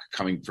back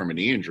coming from a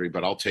knee injury.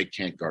 But I'll take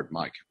can't guard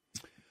Mike.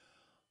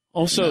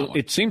 Also,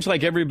 it seems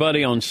like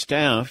everybody on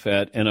staff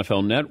at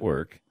NFL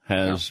Network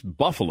has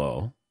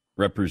Buffalo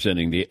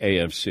representing the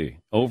AFC.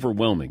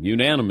 Overwhelming,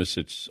 unanimous.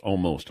 It's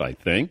almost, I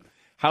think.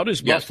 How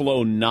does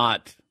Buffalo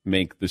not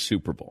make the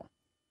Super Bowl?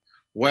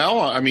 Well,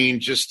 I mean,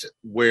 just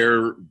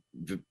where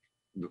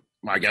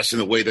I guess in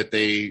the way that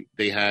they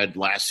had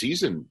last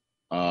season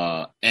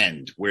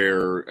end,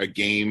 where a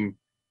game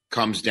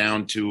comes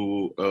down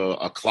to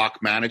a clock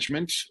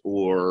management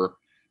or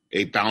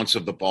a bounce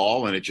of the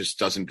ball and it just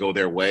doesn't go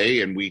their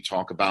way. And we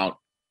talk about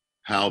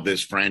how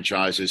this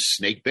franchise is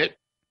snake bit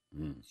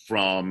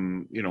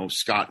from,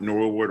 Scott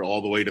Norwood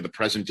all the way to the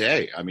present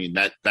day. I mean,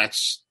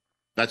 that's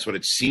what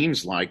it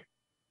seems like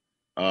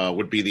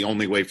would be the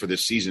only way for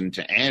this season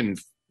to end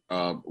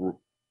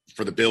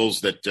for the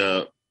Bills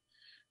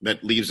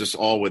that leaves us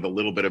all with a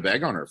little bit of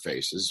egg on our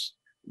faces,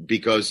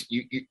 because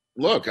you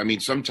look, I mean,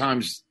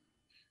 sometimes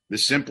the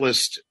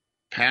simplest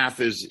path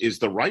is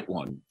the right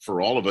one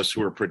for all of us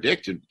who are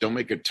predicted. Don't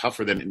make it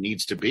tougher than it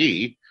needs to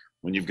be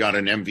when you've got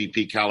an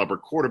MVP caliber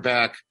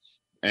quarterback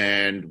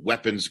and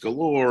weapons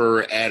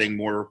galore, adding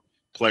more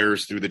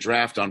players through the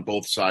draft on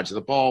both sides of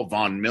the ball.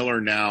 Von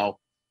Miller now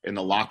in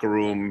the locker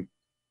room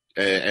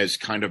as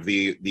kind of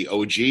the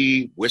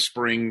OG,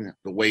 whispering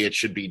the way it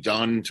should be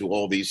done to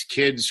all these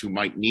kids who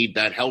might need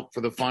that help for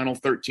the final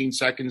 13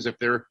 seconds if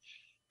their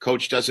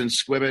coach doesn't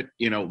squib it.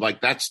 Like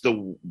that's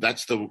the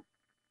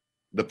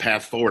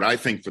path forward, I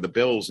think, for the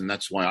Bills, and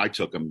that's why I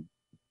took them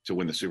to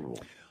win the Super Bowl.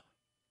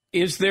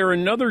 Is there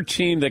another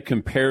team that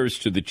compares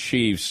to the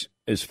Chiefs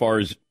as far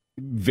as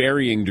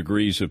varying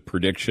degrees of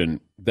prediction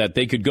that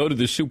they could go to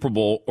the Super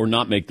Bowl or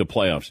not make the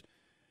playoffs?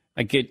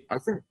 I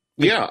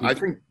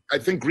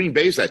think Green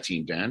Bay's that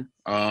team, Dan.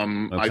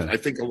 Okay. I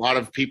think a lot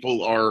of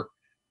people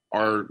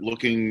are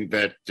looking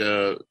at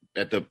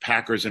the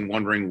Packers and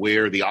wondering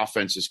where the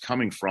offense is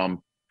coming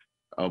from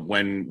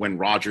when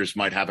Rodgers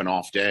might have an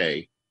off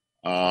day.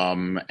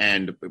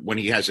 And when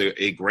he has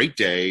a great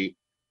day,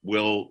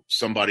 will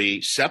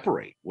somebody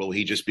separate? Will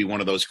he just be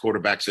one of those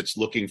quarterbacks that's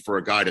looking for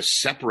a guy to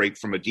separate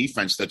from a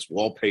defense that's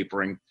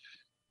wallpapering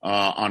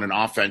on an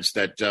offense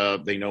that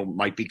they know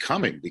might be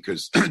coming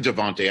because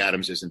Davante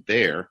Adams isn't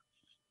there?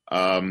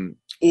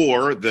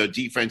 Or the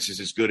defense is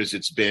as good as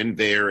it's been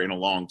there in a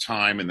long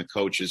time, and the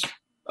coach is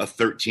a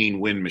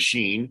 13-win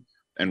machine,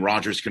 and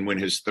Rodgers can win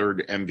his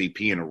third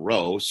MVP in a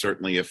row,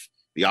 certainly if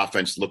the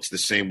offense looks the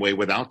same way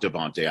without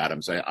Davante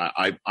Adams.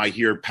 I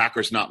hear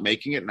Packers not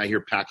making it, and I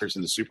hear Packers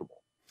in the Super Bowl.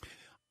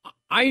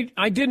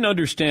 I didn't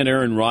understand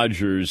Aaron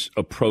Rodgers'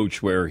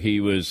 approach where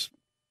he was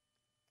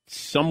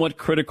somewhat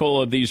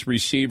critical of these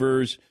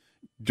receivers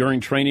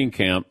during training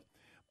camp,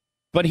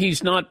 but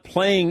he's not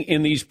playing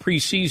in these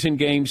preseason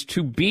games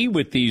to be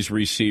with these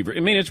receivers.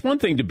 I mean, it's one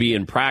thing to be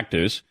in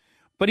practice,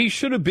 but he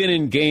should have been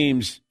in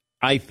games,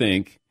 I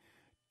think,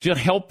 to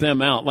help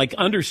them out, like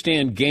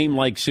understand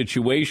game-like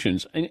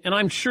situations. And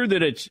I'm sure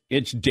that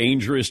it's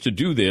dangerous to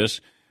do this,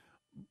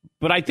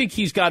 but I think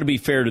he's got to be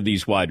fair to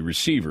these wide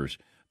receivers.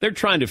 They're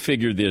trying to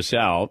figure this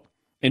out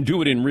and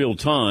do it in real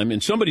time,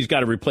 and somebody's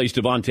got to replace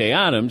Devontae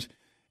Adams.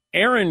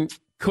 Aaron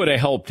could have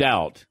helped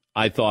out,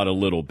 I thought, a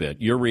little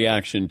bit. Your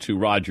reaction to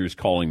Rodgers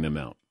calling them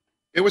out?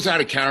 It was out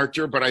of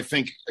character, but I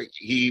think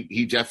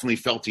he definitely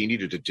felt he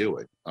needed to do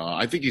it.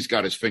 I think he's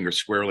got his finger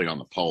squarely on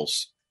the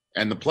pulse.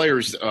 And the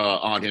players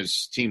on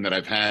his team that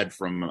I've had,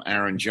 from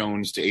Aaron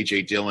Jones to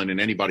A.J. Dillon and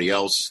anybody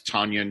else,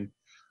 Tanyan,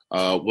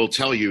 will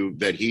tell you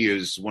that he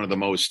is one of the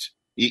most,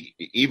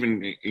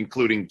 even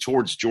including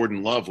towards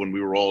Jordan Love, when we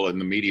were all in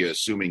the media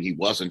assuming he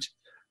wasn't,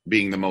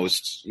 being the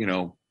most,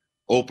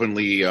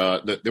 openly,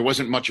 there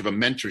wasn't much of a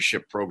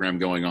mentorship program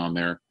going on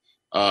there,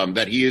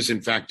 that he is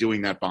in fact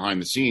doing that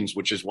behind the scenes,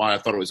 which is why I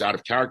thought it was out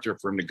of character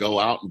for him to go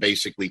out and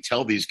basically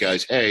tell these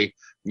guys, hey,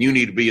 you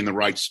need to be in the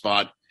right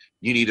spot.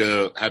 You need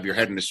to have your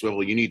head in a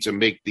swivel. You need to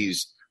make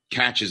these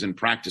catches in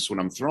practice when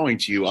I'm throwing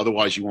to you.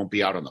 Otherwise, you won't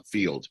be out on the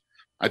field.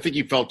 I think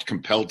he felt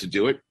compelled to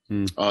do it.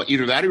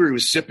 Either that or he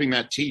was sipping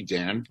that tea,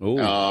 Dan. The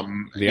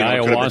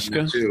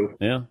ayahuasca?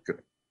 Yeah.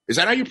 Is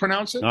that how you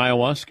pronounce it?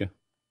 Ayahuasca.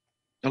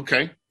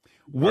 Okay.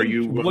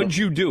 Would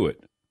you do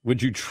it?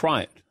 Would you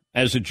try it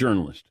as a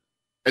journalist?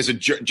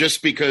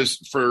 Just because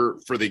for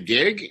the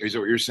gig? Is that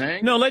what you're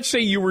saying? No, let's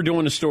say you were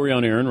doing a story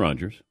on Aaron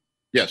Rodgers.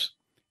 Yes.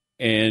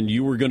 And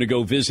you were going to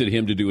go visit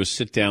him to do a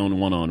sit-down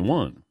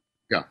one-on-one.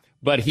 Yeah.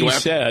 But he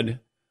said,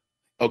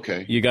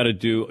 okay, you got to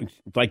do,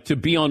 like, to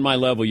be on my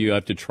level, you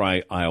have to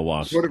try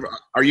ayahuasca.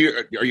 Are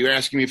you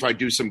asking me if I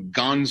do some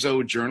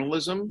gonzo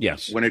journalism?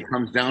 Yes. When it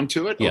comes down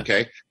to it? Yes.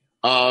 Okay.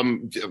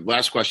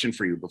 Last question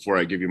for you before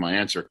I give you my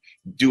answer.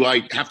 Do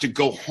I have to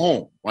go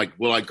home? Like,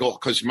 will I go?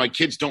 Because my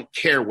kids don't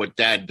care what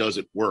dad does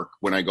at work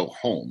when I go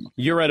home.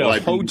 You're at a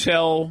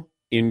hotel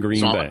in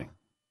Green Bay.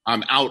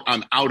 I'm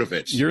out of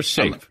it. You're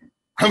safe.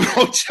 I'm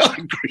hotel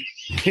in Green.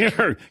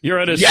 You're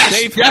at a Yes,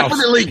 safe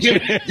definitely.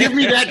 house. Give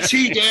me that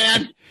tea,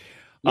 Dan.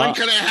 When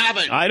can I have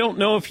it? I don't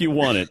know if you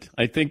want it.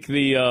 I think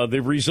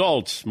the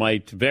results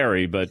might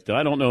vary, but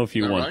I don't know if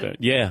you want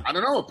that. Yeah. I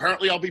don't know.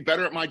 Apparently, I'll be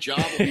better at my job.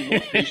 I'll be more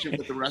patient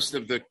with the rest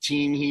of the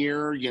team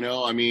here.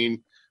 I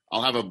mean,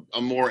 I'll have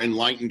a more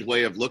enlightened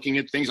way of looking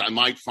at things. I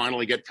might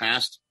finally get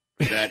past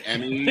that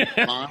Emmy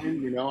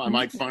line. I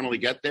might finally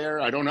get there.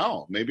 I don't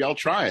know. Maybe I'll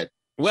try it.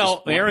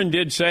 Well, Aaron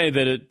did say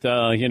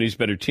that he's a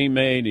better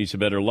teammate. He's a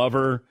better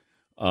lover.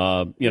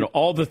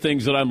 All the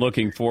things that I'm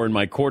looking for in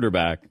my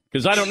quarterback.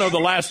 Because I don't know the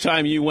last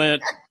time you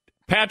went,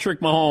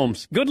 Patrick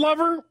Mahomes, good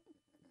lover?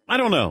 I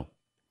don't know.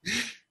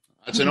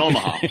 That's in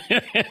Omaha.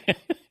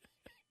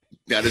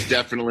 That is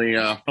definitely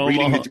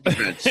reading the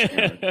defense.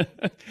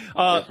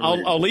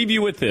 I'll leave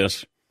you with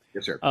this.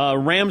 Yes, sir.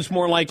 Rams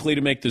more likely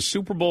to make the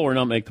Super Bowl or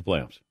not make the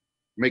playoffs?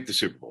 Make the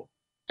Super Bowl.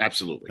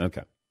 Absolutely.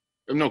 Okay.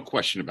 No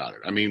question about it.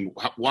 I mean,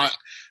 why?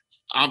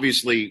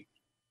 Obviously,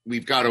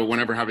 we've got to,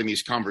 whenever having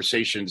these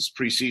conversations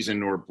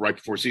preseason or right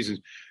before season,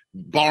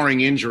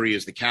 barring injury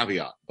is the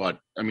caveat. But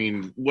I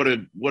mean, what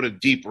a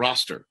deep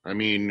roster. I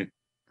mean,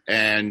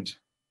 and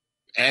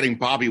adding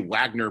Bobby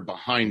Wagner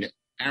behind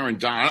Aaron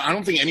Donald, I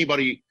don't think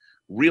anybody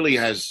really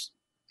has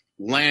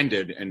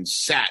landed and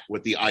sat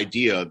with the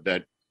idea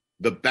that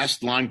the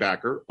best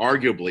linebacker,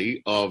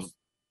 arguably, of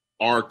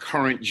our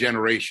current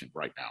generation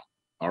right now.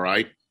 All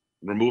right.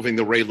 Removing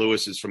the Ray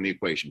Lewises from the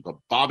equation. But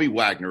Bobby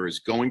Wagner is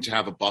going to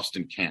have a bust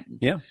in Canton.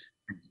 Yeah.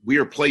 We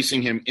are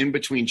placing him in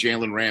between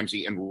Jalen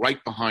Ramsey and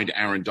right behind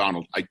Aaron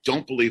Donald. I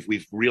don't believe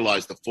we've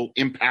realized the full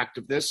impact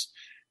of this.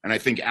 And I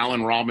think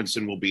Allen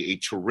Robinson will be a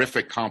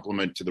terrific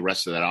complement to the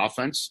rest of that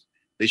offense.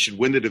 They should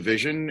win the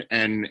division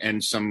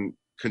and some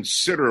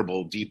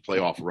considerable deep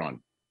playoff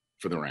run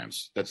for the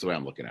Rams. That's the way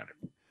I'm looking at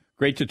it.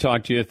 Great to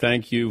talk to you.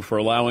 Thank you for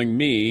allowing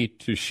me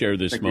to share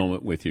this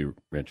moment with you,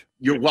 Rich.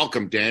 You're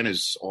welcome, Dan,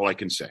 is all I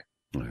can say.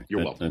 Right.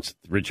 You're welcome. That's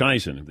Rich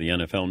Eisen of the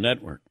NFL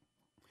Network.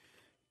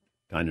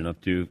 Kind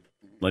enough to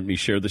let me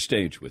share the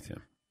stage with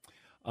him.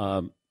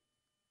 Sometimes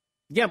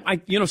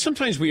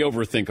we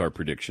overthink our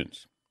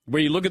predictions.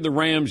 Where you look at the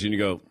Rams and you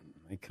go,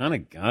 they kind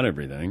of got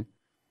everything.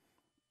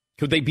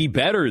 Could they be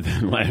better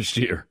than last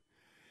year?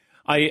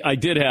 I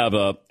did have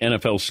a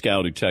NFL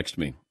scout who texted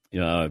me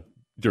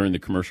during the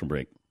commercial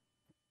break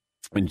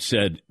and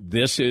said,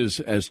 this is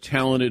as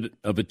talented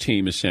of a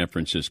team as San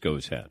Francisco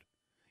has had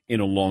in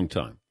a long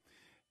time.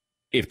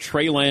 If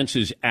Trey Lance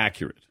is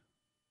accurate,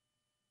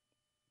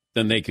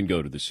 then they can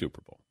go to the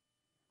Super Bowl.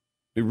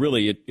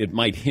 It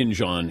might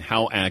hinge on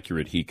how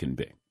accurate he can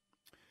be.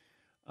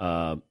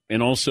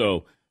 And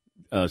also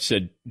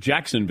said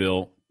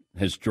Jacksonville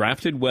has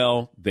drafted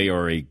well. They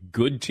are a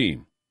good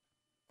team.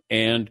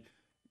 And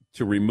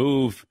to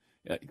remove,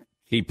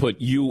 he put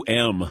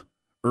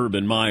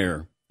Urban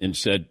Meyer, and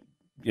said,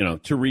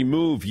 to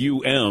remove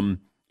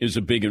is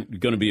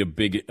going to be a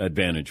big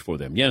advantage for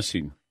them. Yes,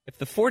 if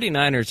the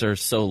 49ers are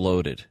so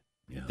loaded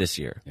this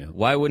year,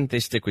 why wouldn't they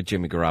stick with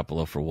Jimmy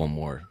Garoppolo for one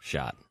more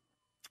shot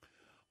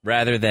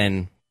rather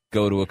than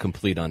go to a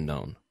complete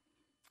unknown?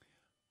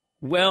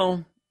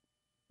 Well,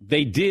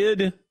 they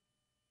did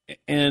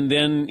and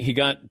then he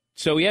had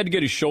to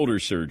get his shoulder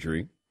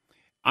surgery.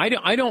 I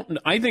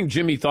think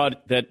Jimmy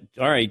thought that,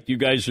 all right, you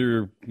guys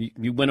you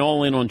went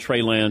all in on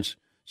Trey Lance,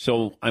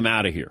 so I'm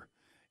out of here.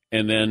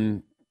 And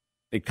then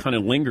it kind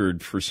of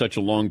lingered for such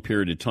a long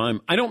period of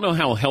time. I don't know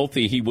how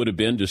healthy he would have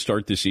been to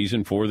start the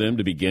season for them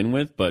to begin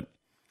with, but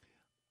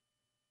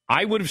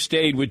I would have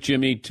stayed with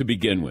Jimmy to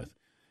begin with.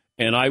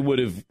 And I would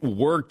have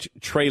worked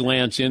Trey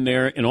Lance in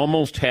there and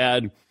almost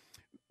had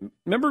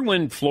 – remember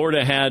when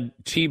Florida had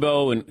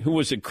Tebow and who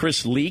was it,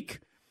 Chris Leak?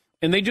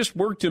 And they just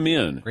worked him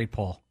in. Great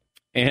pull.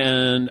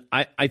 And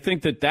I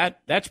think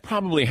that's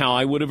probably how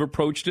I would have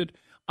approached it.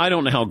 I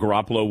don't know how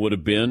Garoppolo would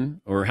have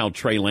been or how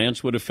Trey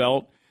Lance would have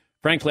felt.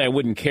 Frankly, I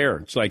wouldn't care.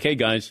 It's like, hey,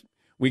 guys,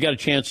 we got a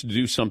chance to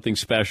do something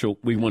special.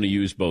 We want to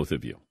use both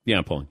of you.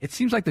 Yeah, Paul. It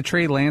seems like the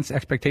Trey Lance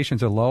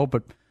expectations are low,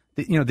 but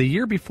the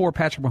year before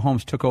Patrick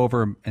Mahomes took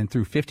over and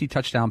threw 50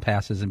 touchdown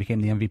passes and became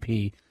the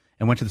MVP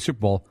and went to the Super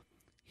Bowl,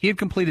 he had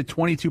completed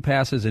 22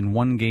 passes in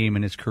one game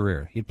in his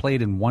career. He had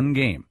played in one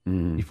game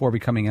before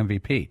becoming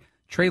MVP.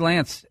 Trey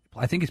Lance,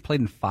 I think he's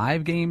played in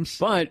 5 games.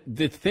 But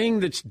the thing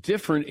that's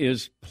different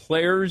is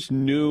players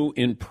knew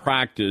in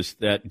practice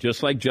that,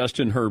 just like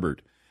Justin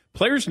Herbert,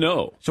 players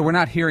know. So we're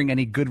not hearing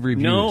any good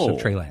reviews of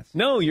Trey Lance.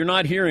 No, you're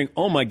not hearing,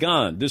 oh, my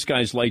God, this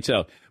guy's lights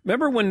out.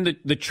 Remember when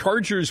the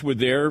Chargers were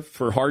there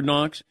for Hard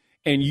Knocks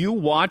and you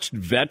watched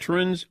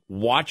veterans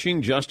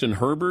watching Justin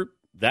Herbert?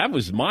 That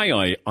was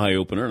my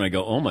eye-opener, and I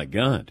go, oh, my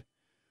God,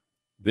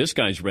 this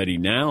guy's ready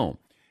now.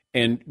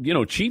 And,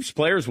 Chiefs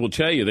players will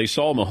tell you they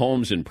saw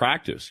Mahomes in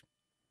practice,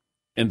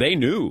 and they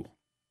knew.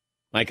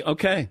 Like,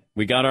 okay,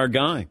 we got our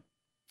guy.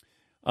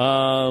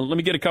 Let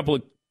me get a couple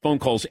of phone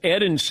calls.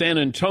 Ed in San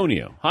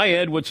Antonio. Hi,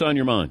 Ed. What's on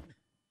your mind?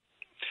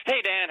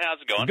 Hey, Dan. How's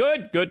it going?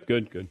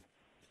 Good.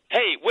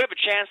 Hey, we have a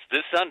chance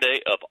this Sunday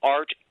of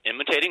art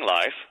imitating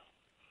life.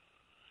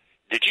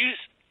 Did you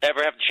ever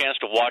have the chance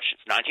to watch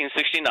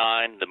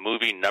 1969, the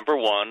movie Number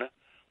One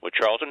with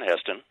Charlton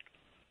Heston?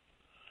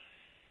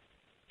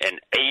 An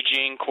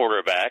aging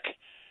quarterback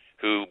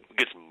who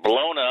gets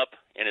blown up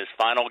in his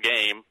final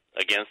game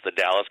against the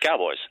Dallas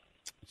Cowboys.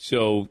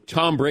 So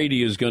Tom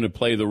Brady is going to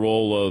play the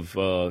role of,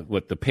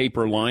 the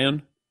paper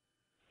lion?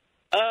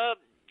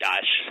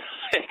 Gosh,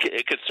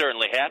 it could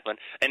certainly happen.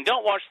 And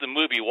don't watch the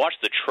movie, watch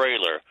the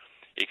trailer,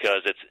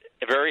 because it's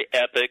very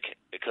epic,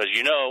 because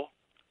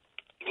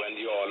when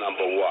you're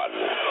number one,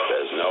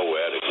 there's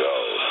nowhere to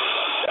go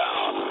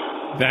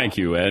down. Thank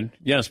you, Ed.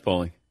 Yes,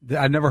 Paulie.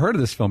 I've never heard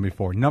of this film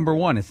before. Number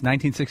One, it's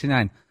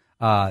 1969,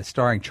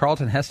 starring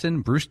Charlton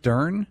Heston, Bruce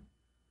Dern,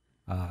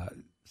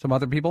 some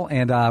other people,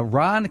 and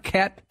Ron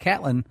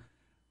Catlin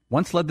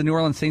once led the New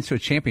Orleans Saints to a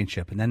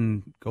championship and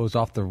then goes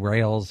off the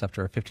rails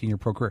after a 15-year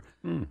pro career.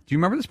 Do you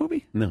remember this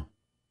movie? No.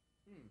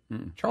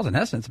 Charlton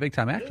Heston's a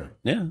big-time actor.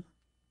 Yeah.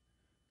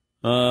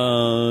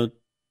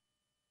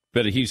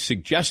 But he's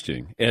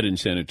suggesting, Ed in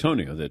San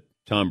Antonio, that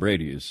Tom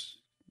Brady is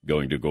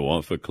going to go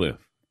off a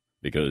cliff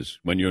because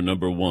when you're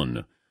number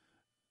one,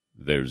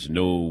 there's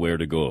nowhere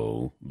to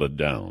go but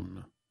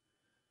down.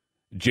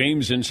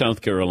 James in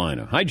South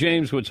Carolina. Hi,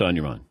 James. What's on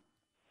your mind?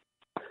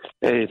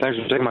 Hey, thanks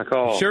for taking my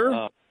call.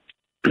 Sure.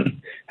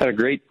 Had a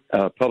great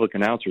public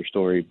announcer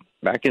story.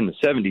 Back in the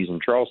 70s in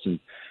Charleston,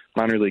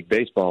 minor league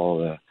baseball,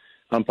 the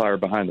umpire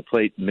behind the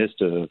plate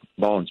missed a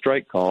ball and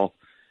strike call,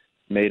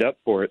 made up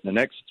for it in the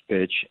next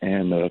pitch,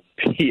 and the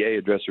PA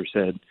addresser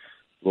said,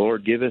 "The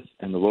Lord giveth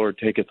and the Lord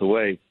taketh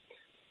away."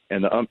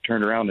 And the ump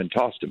turned around and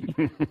tossed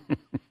him,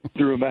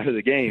 threw him out of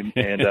the game.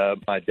 And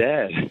my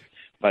dad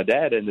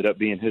ended up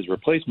being his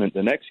replacement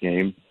the next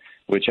game,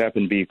 which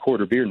happened to be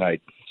quarter beer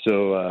night.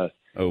 So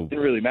it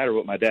didn't really matter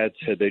what my dad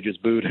said. They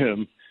just booed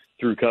him,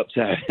 threw cups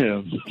at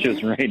him,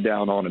 just rained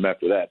down on him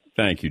after that.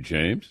 Thank you,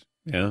 James.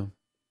 Yeah.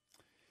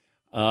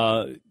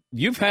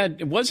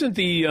 Wasn't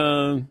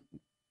the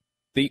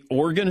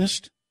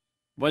organist,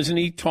 wasn't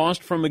he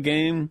tossed from a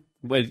game?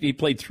 He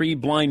played Three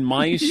Blind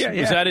Mice. Yeah.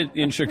 Was that it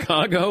in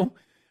Chicago?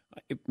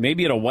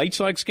 Maybe at a White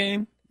Sox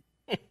game?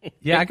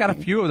 Yeah, I got a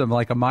few of them,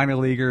 like a minor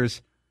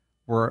leaguers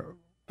were.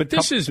 But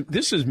this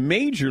is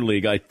major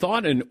league. I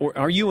thought.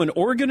 Are you an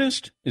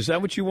organist? Is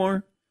that what you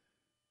are?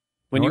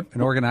 An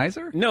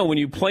organizer? No, when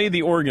you play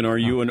the organ, are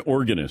you an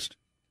organist?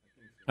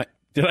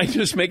 Did I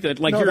just make that?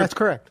 No, that's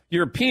correct.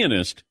 You're a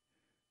pianist.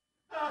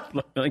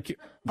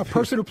 A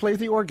person who plays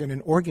the organ,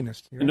 an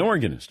organist. An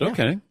organist,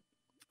 okay.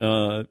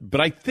 Yeah.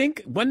 But I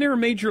think, wasn't there a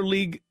major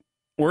league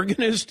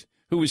organist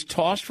who was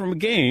tossed from a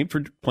game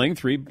for playing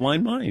Three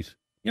Blind Mice?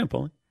 Yeah,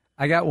 Paulie.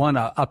 I got one.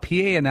 A PA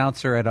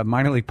announcer at a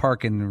minor league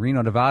park in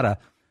Reno, Nevada,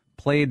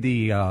 played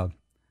the Bob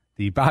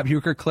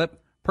Uecker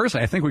clip.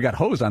 Personally, I think we got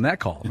hosed on that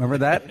call. Remember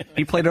that?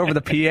 He played over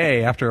the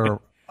PA after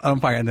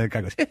umpire, and the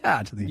guy goes,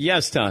 yeah.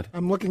 Yes, Todd.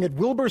 I'm looking at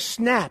Wilbur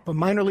Snap, a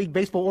minor league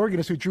baseball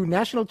organist who drew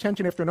national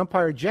attention after an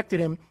umpire ejected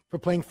him for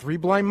playing Three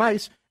Blind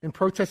Mice in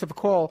protest of a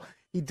call.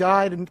 He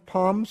died in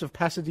Palms of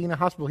Pasadena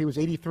Hospital. He was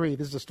 83.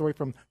 This is a story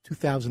from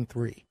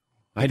 2003.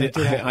 I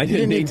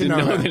didn't need to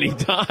know that he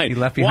died. He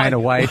left behind a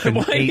wife and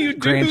why 8 do you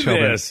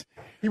grandchildren. Do this?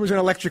 He was an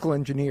electrical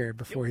engineer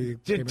before he.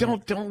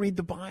 Don't read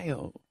the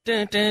bio.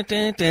 Dun, dun,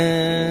 dun,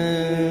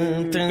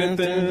 dun, dun,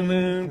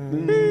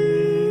 dun.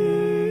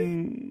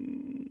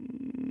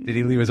 Did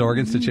he leave his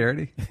organs to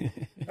charity?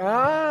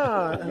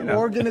 An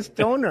organist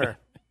donor.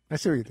 I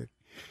see what you did.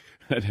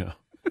 I know.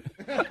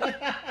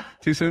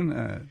 Too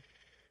soon?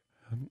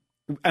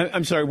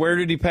 I'm sorry, where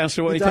did he pass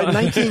away? He died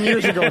 19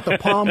 years ago at the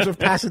Palms of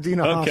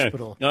Pasadena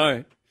Hospital. All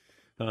right.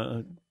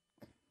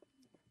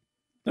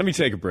 Let me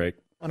take a break.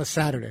 On a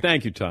Saturday.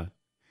 Thank you, Todd.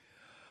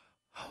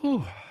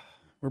 Whew.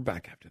 We're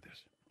back after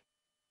this.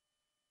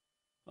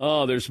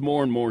 Oh, there's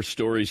more and more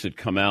stories that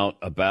come out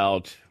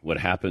about what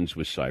happens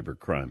with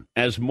cybercrime.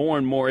 As more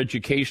and more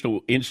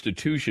educational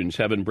institutions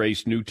have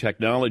embraced new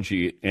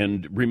technology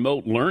and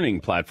remote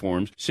learning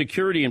platforms,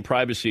 security and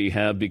privacy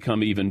have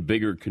become even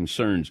bigger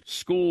concerns.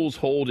 Schools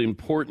hold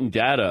important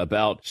data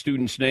about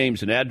students'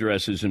 names and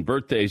addresses and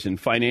birthdays and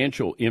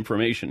financial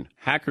information.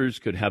 Hackers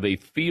could have a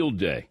field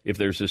day if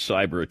there's a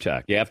cyber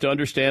attack. You have to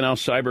understand how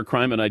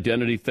cybercrime and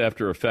identity theft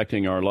are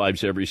affecting our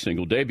lives every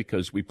single day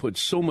because we put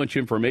so much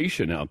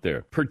information out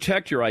there.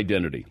 Protect your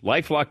identity.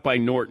 LifeLock by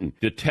Norton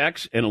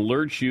detects and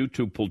alerts you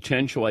to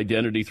potential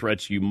identity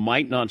threats you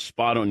might not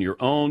spot on your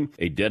own.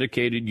 A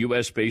dedicated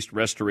U.S.-based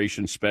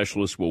restoration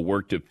specialist will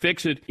work to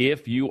fix it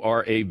if you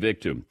are a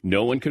victim.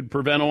 No one could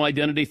prevent all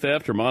identity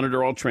theft or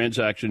monitor all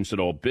transactions at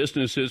all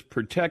businesses.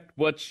 Protect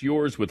what's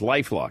yours with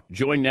LifeLock.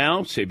 Join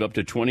now. Save up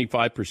to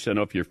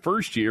 25% off your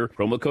first year.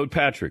 Promo code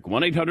Patrick.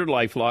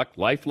 1-800-LifeLock.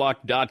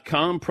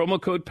 LifeLock.com.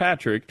 Promo code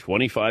Patrick.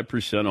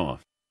 25%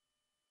 off.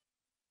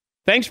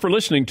 Thanks for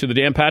listening to the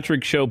Dan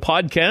Patrick Show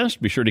podcast.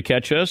 Be sure to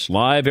catch us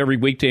live every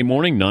weekday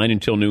morning, 9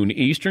 until noon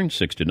Eastern,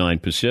 6 to 9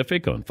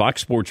 Pacific on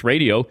Fox Sports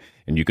Radio.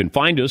 And you can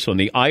find us on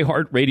the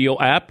iHeartRadio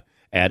app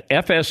at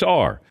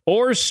FSR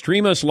or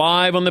stream us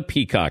live on the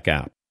Peacock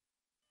app.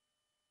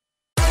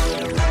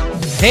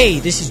 Hey,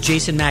 this is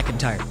Jason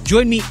McIntyre.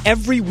 Join me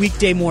every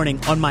weekday morning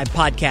on my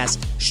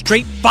podcast,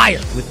 Straight Fire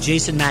with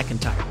Jason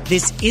McIntyre.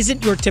 This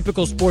isn't your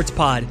typical sports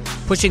pod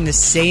pushing the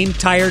same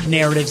tired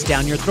narratives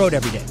down your throat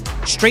every day.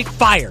 Straight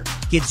Fire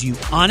gives you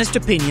honest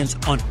opinions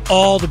on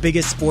all the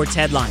biggest sports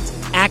headlines,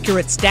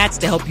 accurate stats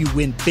to help you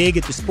win big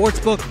at the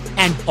sportsbook,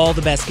 and all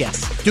the best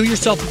guests. Do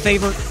yourself a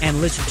favor and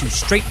listen to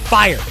Straight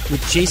Fire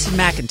with Jason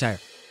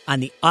McIntyre on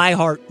the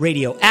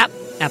iHeartRadio app,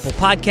 Apple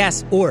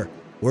Podcasts, or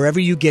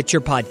wherever you get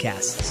your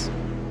podcasts.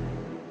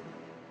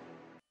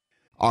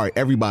 All right,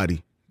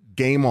 everybody,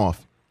 game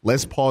off.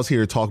 Let's pause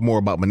here to talk more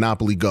about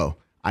Monopoly Go.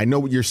 I know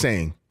what you're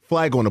saying.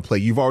 Flag on the play.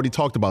 You've already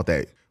talked about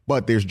that.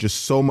 But there's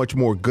just so much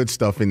more good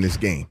stuff in this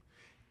game.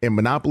 In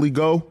Monopoly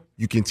Go,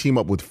 you can team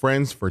up with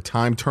friends for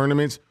timed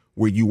tournaments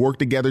where you work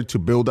together to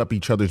build up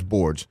each other's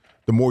boards.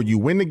 The more you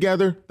win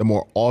together, the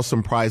more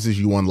awesome prizes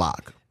you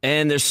unlock.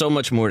 And there's so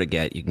much more to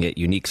get. You can get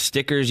unique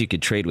stickers. You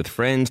could trade with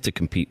friends to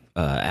compete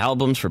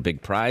albums for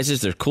big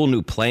prizes. There's cool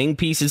new playing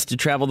pieces to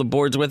travel the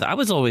boards with. I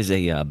was always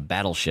a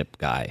battleship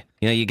guy.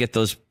 You know, you get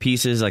those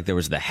pieces, like there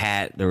was the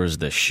hat, there was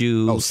the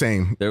shoe. Oh,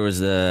 same. I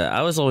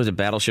was always a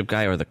battleship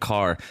guy or the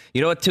car. You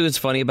know what, too, is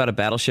funny about a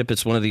battleship?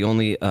 It's one of the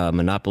only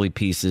Monopoly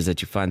pieces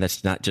that you find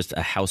that's not just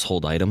a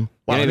household item.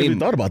 Wow, You know I never even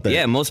thought about that.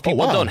 Yeah, most people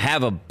wow. don't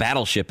have a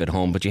battleship at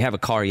home, but you have a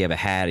car, you have a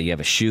hat, you have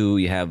a shoe,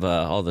 you have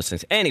all those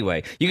things.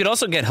 Anyway, you could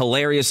also get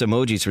hilarious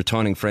emojis for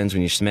taunting friends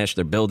when you smash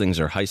their buildings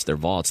or heist their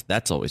vaults.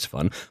 That's always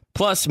fun.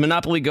 Plus,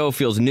 Monopoly Go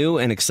feels new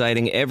and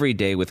exciting every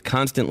day with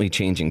constantly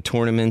changing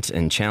tournaments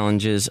and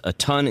challenges. A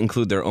ton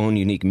include their own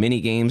unique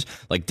mini games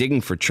like digging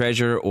for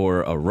treasure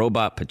or a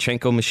robot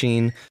Pachinko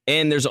machine.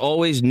 And there's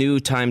always new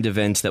timed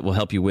events that will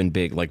help you win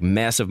big, like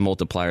massive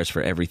multipliers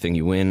for everything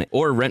you win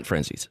or rent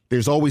frenzies.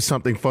 There's always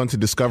something fun to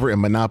discover in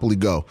Monopoly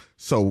Go.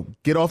 So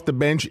get off the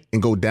bench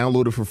and go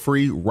download it for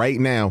free right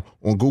now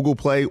on Google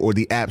Play or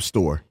the App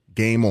Store.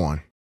 Game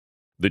on.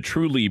 The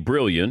truly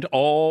brilliant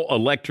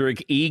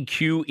all-electric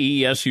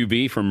EQE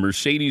SUV from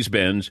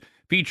Mercedes-Benz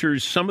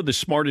features some of the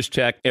smartest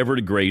tech ever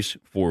to grace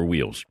four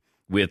wheels.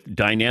 With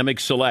Dynamic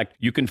Select,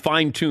 you can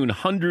fine-tune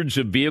hundreds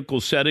of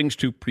vehicle settings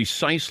to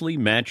precisely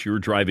match your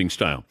driving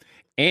style.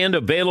 And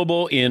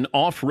available in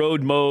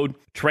off-road mode,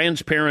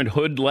 transparent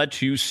hood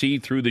lets you see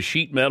through the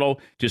sheet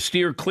metal to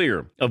steer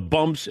clear of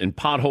bumps and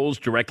potholes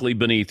directly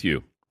beneath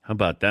you. How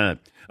about that?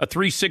 A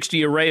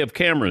 360 array of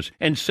cameras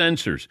and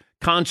sensors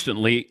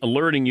constantly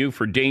alerting you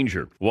for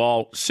danger,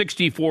 while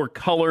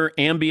 64-color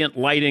ambient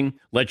lighting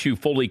lets you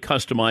fully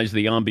customize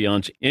the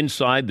ambiance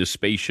inside the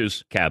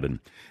spacious cabin.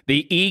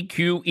 The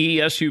EQE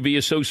SUV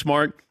is so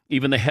smart,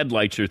 even the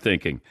headlights are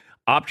thinking.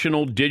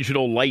 Optional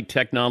digital light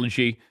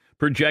technology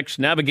projects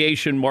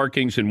navigation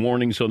markings and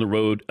warnings on the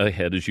road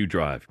ahead as you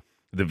drive.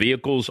 The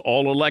vehicle's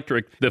all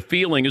electric. The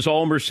feeling is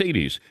all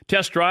Mercedes.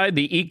 Test drive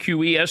the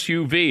EQE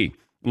SUV.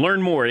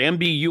 Learn more at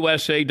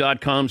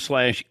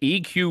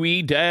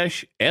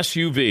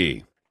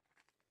MBUSA.com/EQE-SUV.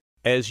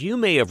 As you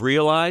may have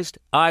realized,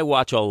 I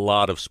watch a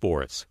lot of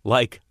sports.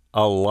 Like,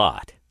 a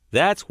lot.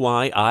 That's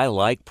why I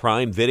like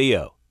Prime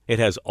Video. It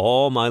has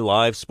all my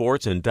live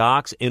sports and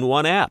docs in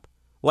one app.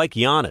 like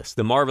Giannis,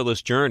 The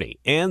Marvelous Journey,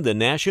 and the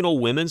National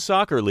Women's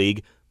Soccer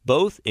League,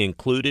 both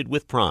included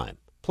with Prime.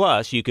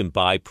 Plus, you can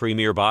buy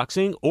Premier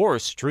Boxing or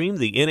stream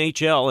the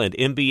NHL and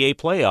NBA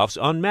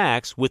playoffs on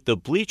Max with the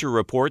Bleacher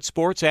Report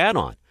Sports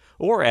add-on,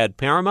 or add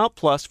Paramount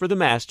Plus for the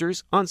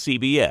Masters on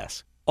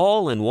CBS.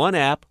 All in one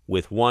app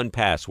with one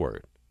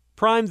password.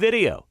 Prime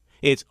Video.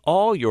 It's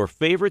all your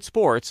favorite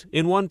sports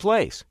in one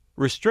place.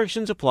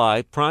 Restrictions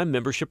apply. Prime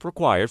membership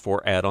required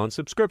for add-on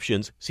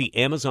subscriptions. See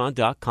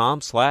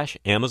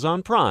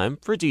Amazon.com/Amazon Prime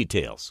for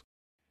details.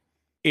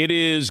 It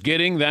is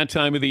getting that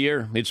time of the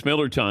year. It's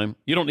Miller time.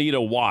 You don't need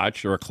a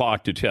watch or a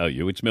clock to tell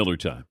you. It's Miller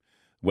time.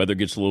 Weather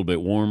gets a little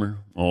bit warmer.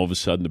 All of a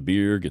sudden, the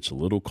beer gets a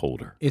little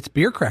colder. It's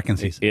beer cracking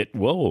season.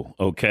 Whoa,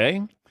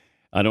 okay.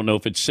 I don't know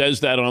if it says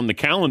that on the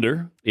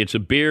calendar. It's a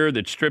beer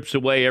that strips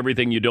away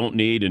everything you don't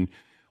need and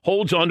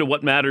holds on to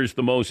what matters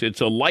the most. It's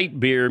a light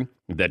beer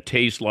that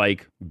tastes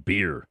like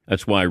beer.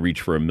 That's why I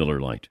reach for a Miller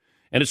Lite.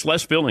 And it's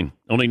less filling,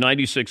 only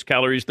 96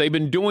 calories. They've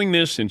been doing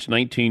this since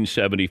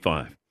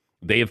 1975.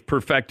 They have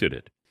perfected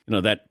it. You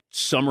know, that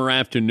summer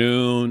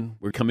afternoon,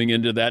 we're coming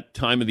into that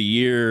time of the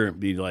year,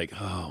 be like,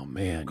 oh,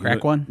 man.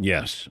 Crack one?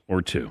 Yes,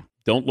 or two.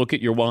 Don't look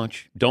at your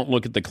watch. Don't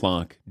look at the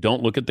clock.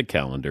 Don't look at the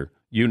calendar.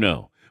 You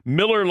know.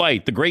 Miller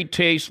Lite, the great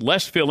taste,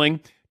 less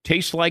filling,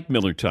 tastes like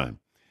Miller time.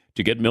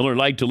 To get Miller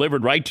Lite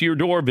delivered right to your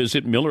door,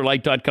 visit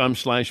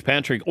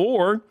MillerLite.com/Patrick,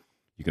 or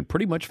you can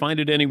pretty much find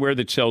it anywhere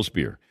that sells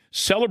beer.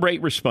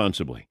 Celebrate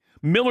responsibly.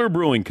 Miller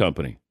Brewing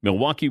Company,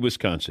 Milwaukee,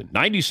 Wisconsin.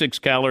 96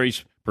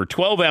 calories per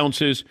 12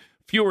 ounces,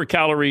 fewer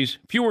calories,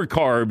 fewer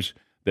carbs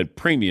than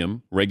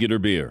premium regular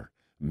beer.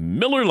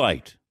 Miller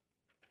Lite.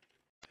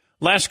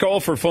 Last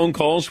call for phone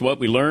calls, what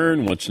we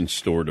learn, what's in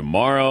store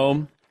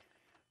tomorrow.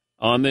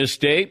 On this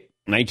date,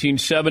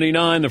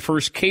 1979, the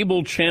first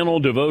cable channel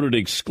devoted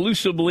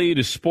exclusively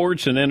to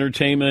sports and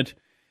entertainment.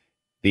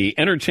 The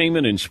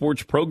Entertainment and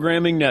Sports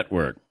Programming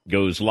Network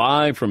goes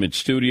live from its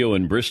studio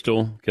in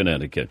Bristol,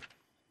 Connecticut.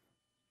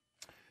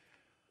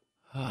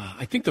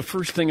 I think the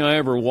first thing I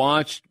ever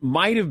watched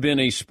might have been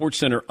a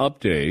SportsCenter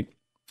update,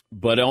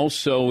 but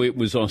also it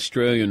was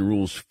Australian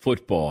rules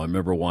football. I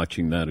remember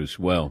watching that as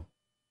well.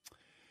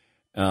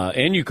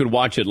 And you could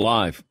watch it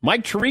live.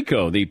 Mike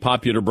Tirico, the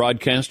popular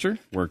broadcaster,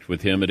 worked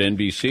with him at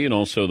NBC and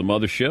also the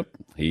mothership.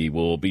 He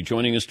will be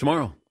joining us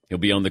tomorrow. He'll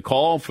be on the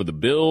call for the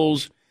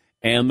Bills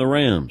and the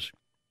Rams.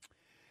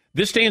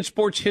 This day in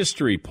sports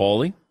history,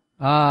 Paulie.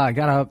 I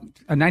got a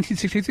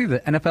 1963, the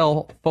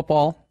NFL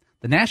football,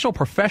 the National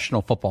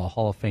Professional Football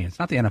Hall of Fame. It's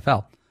not the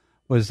NFL.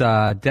 Was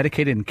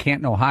dedicated in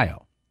Canton,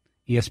 Ohio.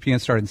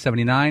 ESPN started in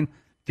 79.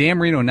 Dan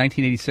Marino in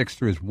 1986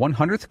 threw his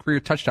 100th career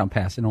touchdown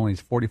pass in only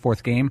his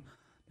 44th game.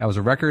 That was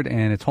a record,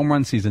 and it's home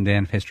run season,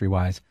 Dan,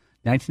 history-wise.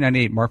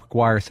 1998, Mark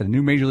McGwire set a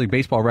new Major League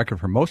Baseball record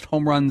for most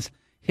home runs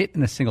hit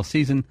in a single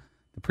season.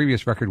 The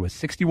previous record was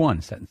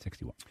 61, set in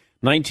 61.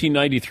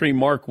 1993,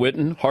 Mark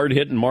Whitten,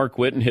 hard-hitting Mark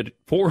Whitten, hit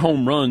 4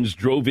 home runs,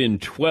 drove in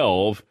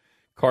 12.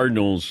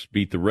 Cardinals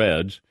beat the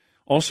Reds.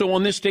 Also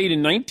on this date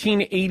in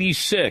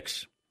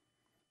 1986,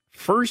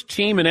 first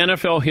team in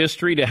NFL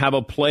history to have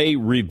a play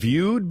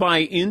reviewed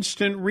by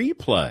instant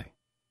replay.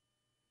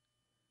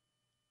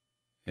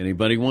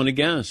 Anybody want to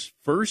guess?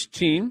 First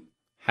team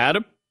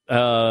to have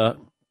a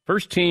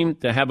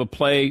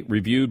play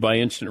reviewed by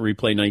instant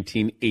replay,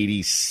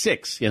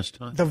 1986. Yes,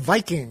 Todd? The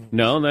Vikings.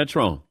 No, that's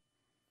wrong.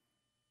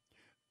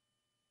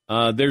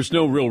 There's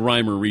no real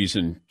rhyme or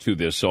reason to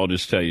this, so I'll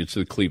just tell you it's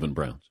the Cleveland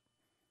Browns.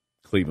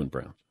 Cleveland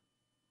Browns.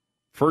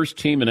 First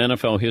team in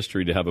NFL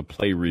history to have a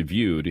play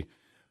reviewed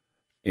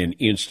in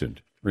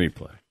instant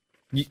replay.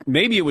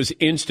 Maybe it was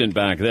instant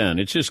back then.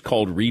 It's just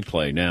called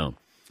replay now.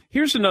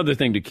 Here's another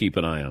thing to keep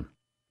an eye on.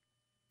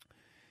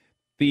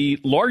 The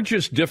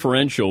largest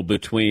differential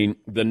between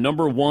the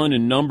number 1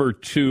 and number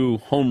 2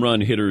 home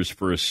run hitters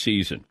for a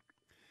season.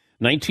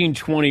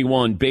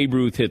 1921, Babe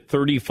Ruth hit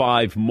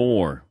 35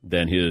 more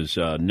than his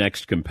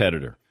next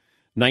competitor.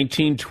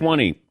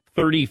 1920,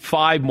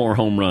 35 more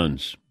home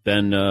runs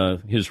than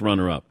his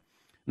runner-up.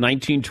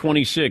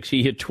 1926,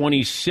 he hit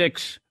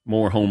 26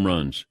 more home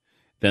runs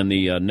than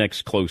the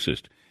next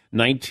closest.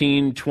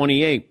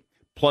 1928,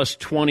 plus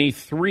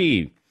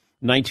 23.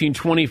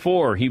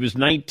 1924, he was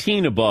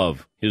 19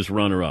 above his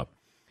runner-up.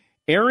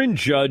 Aaron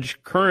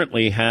Judge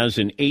currently has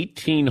an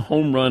 18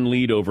 home run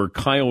lead over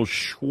Kyle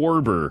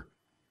Schwarber.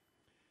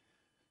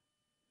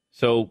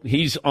 So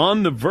he's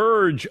on the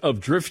verge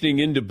of drifting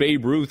into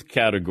Babe Ruth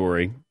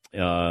category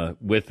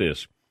with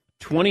this.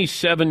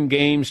 27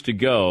 games to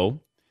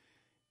go.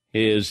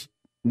 His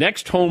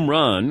next home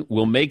run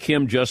will make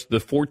him just the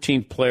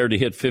 14th player to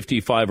hit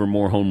 55 or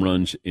more home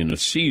runs in a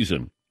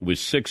season. With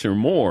 6 or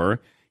more,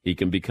 he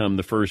can become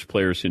the first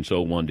player since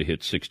 2001 to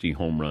hit 60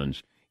 home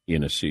runs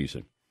in a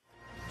season.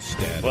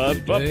 Stat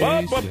of the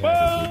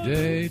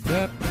day,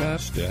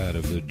 stat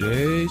of the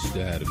day,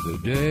 stat of the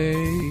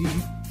day.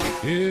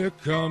 Here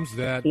comes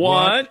that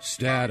what?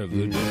 Stat of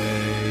the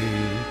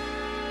day.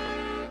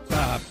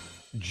 Stop.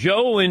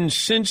 Joe in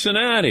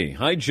Cincinnati.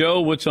 Hi, Joe.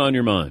 What's on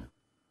your mind?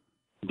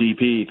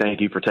 DP,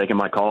 thank you for taking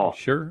my call.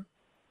 Sure.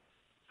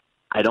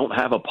 I don't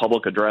have a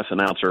public address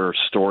announcer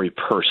story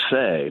per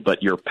se,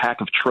 but your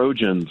Pack of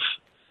Trojans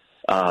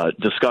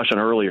discussion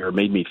earlier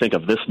made me think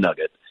of this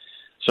nugget.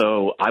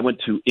 So I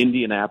went to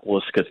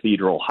Indianapolis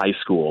Cathedral High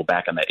School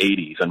back in the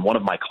 80s, and one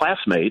of my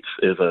classmates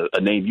is a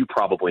name you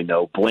probably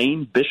know,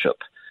 Blaine Bishop,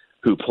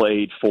 who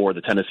played for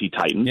the Tennessee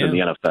Titans in the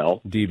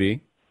NFL. DB.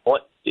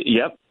 What?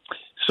 Yep.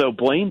 So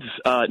Blaine's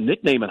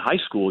nickname in high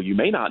school, you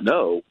may not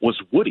know, was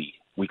Woody.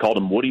 We called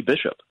him Woody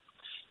Bishop.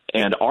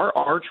 And our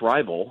arch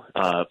rival,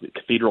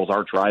 Cathedral's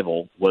arch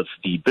rival, was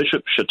the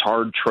Bishop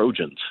Chatard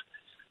Trojans.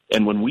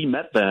 And when we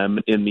met them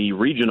in the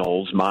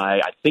regionals,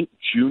 I think,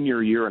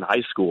 junior year in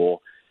high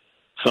school,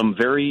 some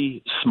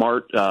very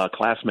smart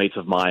classmates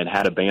of mine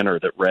had a banner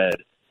that read,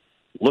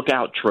 "Look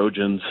out,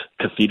 Trojans,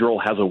 Cathedral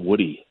has a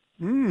Woody."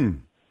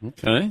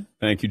 Okay.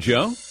 Thank you,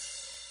 Joe.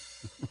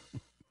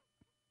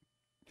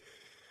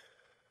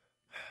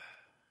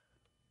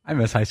 I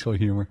miss high school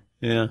humor.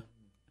 Yeah.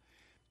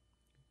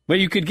 Well,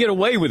 you could get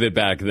away with it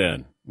back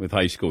then with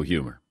high school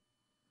humor.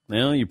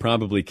 Well, you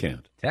probably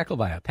can't. Tackled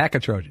by a pack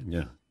of Trojans.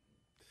 Yeah.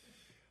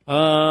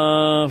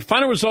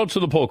 Final results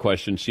of the poll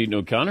question, Seton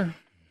O'Connor.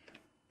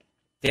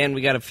 Dan,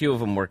 we got a few of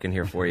them working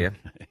here for you,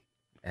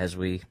 as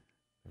we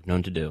have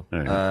known to do.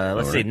 Right.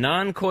 Let's see.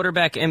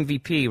 Non-quarterback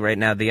MVP right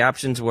now. The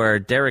options were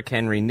Derrick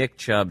Henry, Nick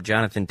Chubb,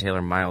 Jonathan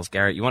Taylor, Myles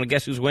Garrett. You want to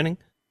guess who's winning?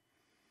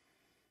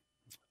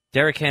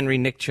 Derrick Henry,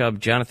 Nick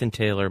Chubb, Jonathan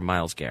Taylor,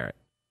 Myles Garrett.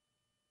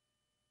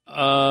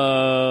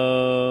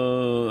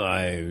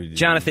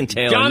 Jonathan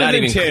Taylor, not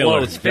even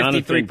close.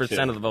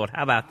 53% of the vote.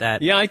 How about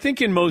that? Yeah, I think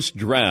in most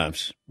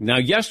drafts. Now,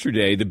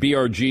 yesterday, the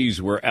BRGs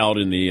were out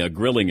in the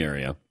grilling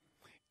area,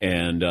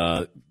 and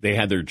they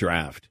had their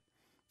draft.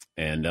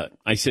 And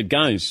I said,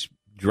 guys,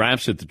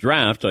 drafts at the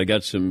draft. I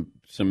got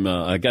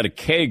I got a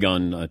keg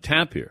on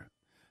tap here.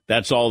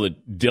 That's all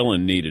that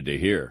Dylan needed to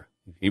hear.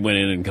 He went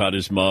in and got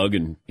his mug,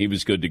 and he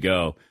was good to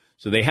go.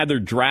 So they had their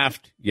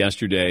draft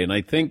yesterday, and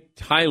I think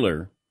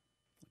Tyler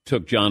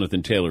took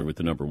Jonathan Taylor with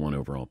the number 1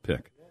 overall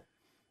pick.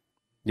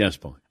 Yes,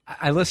 Paul.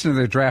 I listened to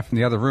their draft in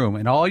the other room,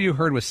 and all you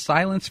heard was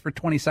silence for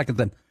 20 seconds.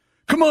 Then,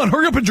 come on,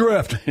 hurry up and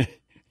draft. It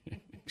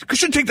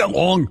shouldn't take that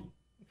long.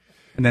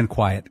 And then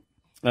quiet.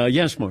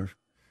 Yes, Marv.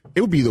 It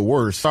would be the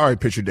worst. Sorry,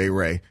 Pitcher Day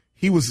Ray.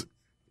 He was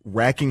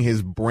racking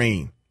his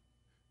brain.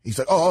 He's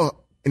like,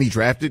 and he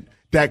drafted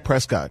Dak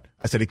Prescott.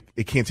 I said,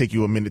 it can't take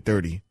you a minute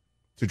 30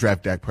 to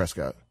draft Dak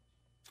Prescott.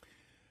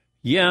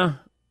 Yeah.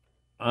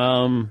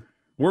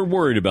 We're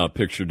worried about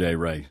Picture Day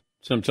Ray.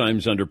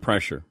 Sometimes under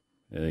pressure,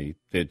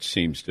 it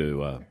seems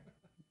to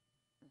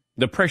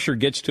the pressure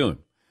gets to him.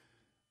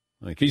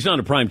 Like, he's not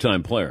a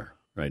primetime player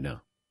right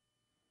now.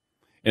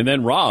 And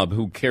then Rob,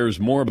 who cares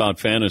more about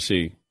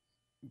fantasy,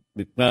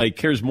 well, he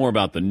cares more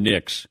about the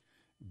Knicks,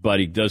 but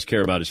he does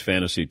care about his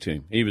fantasy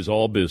team. He was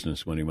all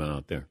business when he went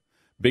out there.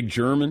 Big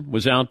German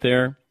was out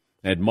there,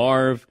 had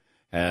Marv,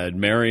 had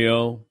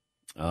Mario,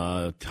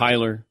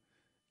 Tyler,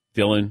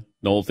 Dylan,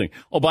 the whole thing.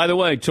 Oh, by the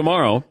way,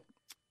 tomorrow,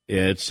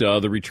 it's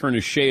the return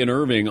of Shea and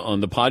Irving on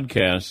the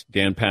podcast.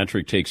 Dan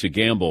Patrick Takes a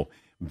Gamble.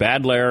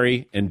 Bad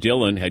Larry and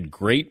Dylan had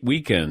great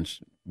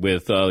weekends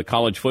with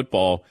college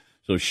football.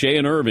 So Shea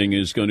and Irving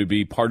is going to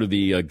be part of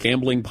the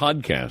gambling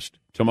podcast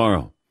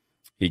tomorrow.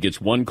 He gets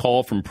one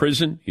call from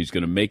prison. He's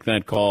going to make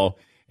that call,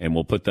 and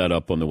we'll put that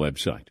up on the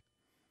website.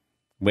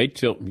 Wait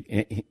till,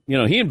 he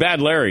and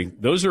Bad Larry,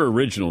 those are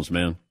originals,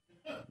 man.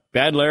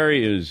 Bad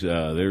Larry is,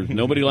 there's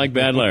nobody like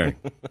Bad Larry.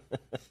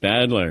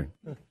 Bad Larry.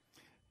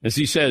 As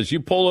he says, you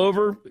pull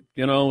over,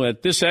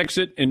 at this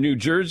exit in New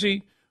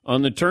Jersey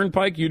on the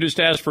turnpike, you just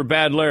ask for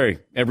Bad Larry.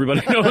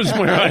 Everybody knows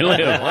where I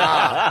live.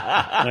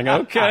 Wow. I go,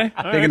 okay.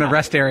 Big in the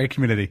rest area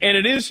community. And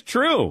it is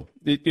true.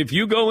 If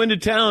you go into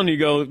town, you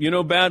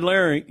go, Bad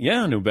Larry.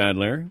 Yeah, I know Bad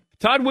Larry.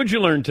 Todd, what'd you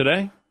learn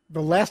today?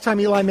 The last time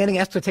Eli Manning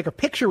asked to take a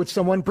picture with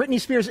someone, Britney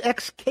Spears'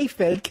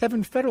 ex-K-Fed,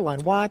 Kevin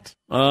Federline. What?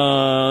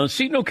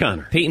 Seton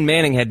O'Connor. Peyton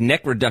Manning had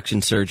neck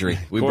reduction surgery.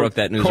 We broke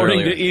that news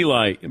according earlier. To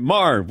Eli.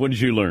 Marv, what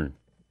did you learn?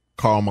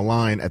 Carl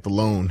Maline at the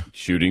Lone.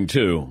 Shooting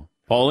 2.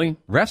 Paulie?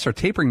 Refs are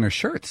tapering their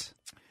shirts.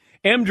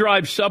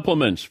 M-Drive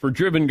supplements for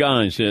driven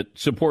guys that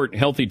support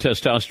healthy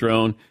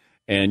testosterone,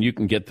 and you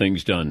can get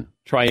things done.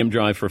 Try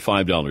M-Drive for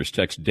 $5.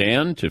 Text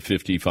Dan to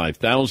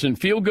 55,000.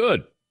 Feel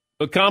good.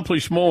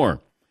 Accomplish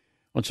more.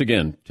 Once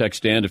again,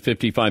 text Dan to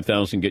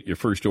 55,000. Get your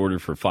first order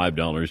for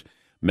 $5.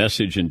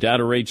 Message and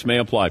data rates may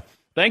apply.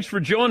 Thanks for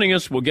joining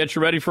us. We'll get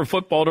you ready for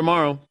football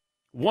tomorrow.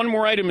 One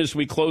more item as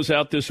we close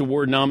out this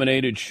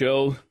award-nominated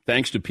show.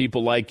 Thanks to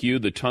people like you,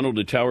 the Tunnel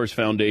to Towers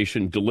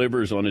Foundation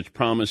delivers on its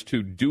promise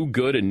to do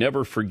good and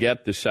never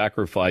forget the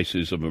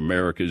sacrifices of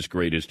America's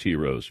greatest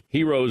heroes.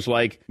 Heroes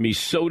like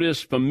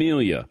Misotis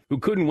Familia, who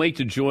couldn't wait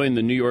to join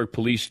the New York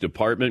Police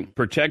Department,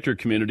 protect her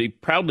community,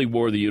 proudly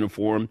wore the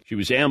uniform. She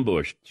was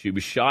ambushed. She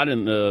was shot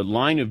in the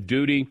line of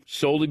duty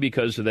solely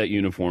because of that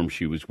uniform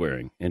she was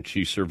wearing. And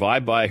she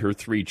survived by her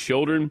 3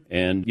 children.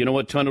 And you know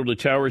what Tunnel to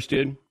Towers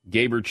did?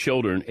 Gave her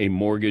children a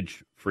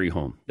mortgage free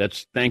home.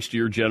 That's thanks to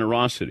your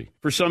generosity.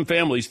 For some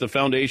families, the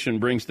foundation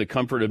brings the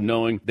comfort of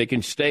knowing they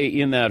can stay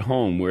in that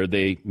home where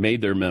they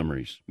made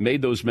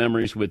those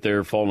memories with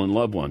their fallen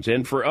loved ones.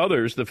 And for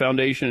others, the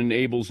foundation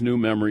enables new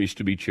memories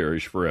to be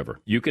cherished forever.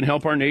 You can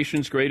help our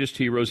nation's greatest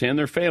heroes and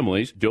their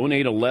families.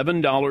 Donate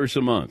 $11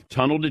 a month.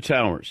 Tunnel to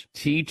Towers,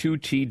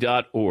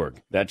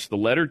 T2T.org. That's the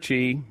letter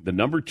T, the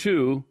number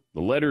 2,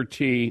 the letter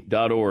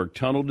T.org.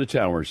 Tunnel to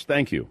Towers.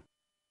 Thank you.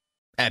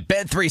 At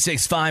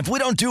Bet365, we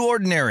don't do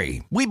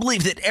ordinary. We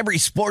believe that every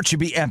sport should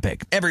be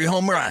epic. Every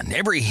home run,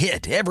 every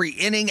hit, every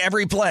inning,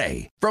 every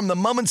play. From the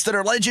moments that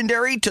are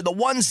legendary to the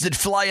ones that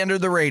fly under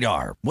the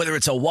radar. Whether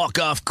it's a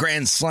walk-off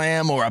grand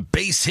slam or a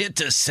base hit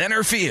to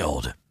center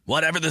field.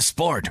 Whatever the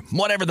sport,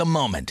 whatever the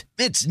moment.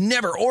 It's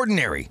never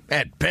ordinary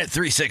at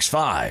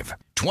Bet365.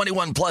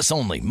 21 plus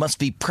only. Must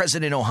be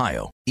present in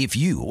Ohio. If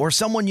you or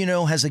someone you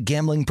know has a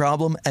gambling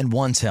problem and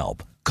wants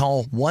help,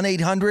 call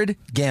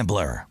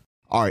 1-800-GAMBLER.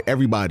 All right,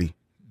 everybody.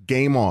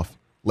 Game off.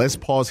 Let's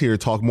pause here to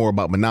talk more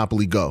about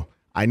Monopoly Go.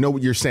 I know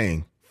what you're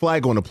saying.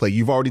 Flag on the play.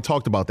 You've already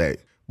talked about that.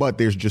 But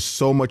there's just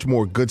so much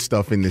more good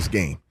stuff in this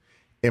game.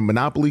 In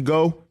Monopoly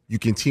Go, you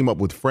can team up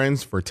with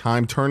friends for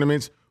timed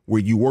tournaments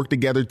where you work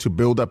together to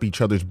build up each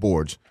other's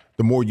boards.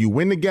 The more you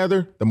win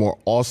together, the more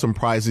awesome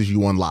prizes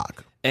you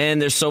unlock.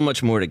 And there's so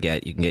much more to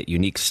get. You can get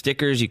unique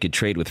stickers. You could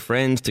trade with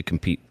friends to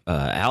compete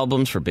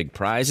albums for big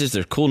prizes.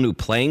 There's cool new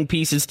playing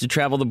pieces to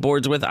travel the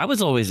boards with. I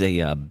was always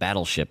a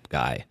battleship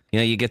guy. You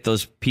know, you get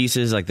those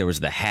pieces, like there was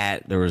the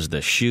hat, there was the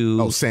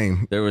shoe. Oh,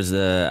 same. I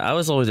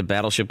was always a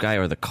battleship guy,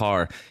 or the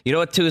car. You know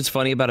what, too, is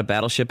funny about a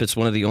battleship? It's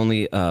one of the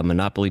only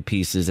Monopoly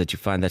pieces that you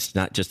find that's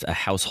not just a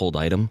household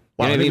item.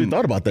 Wow, You know I what never even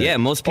thought about that. Yeah,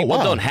 most people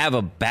wow. don't have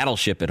a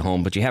battleship at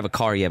home, but you have a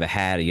car, you have a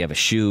hat, you have a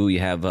shoe, you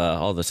have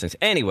all those things.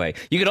 Anyway,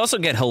 you could also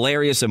get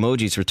hilarious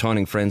emojis for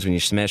taunting friends when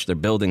you smash their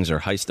buildings or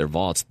heist their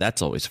vaults.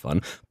 That's always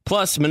fun.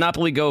 Plus,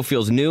 Monopoly Go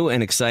feels new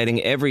and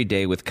exciting every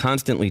day with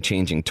constantly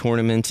changing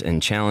tournaments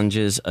and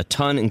challenges. A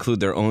ton include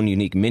their own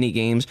unique mini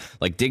games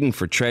like digging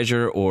for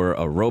treasure or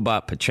a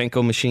robot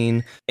Pachinko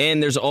machine.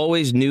 And there's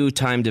always new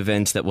timed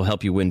events that will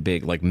help you win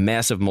big, like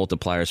massive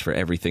multipliers for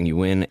everything you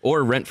win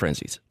or rent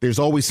frenzies. There's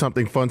always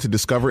something fun to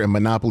discover in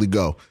Monopoly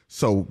Go.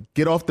 So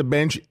get off the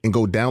bench and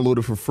go download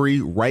it for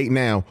free right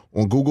now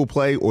on Google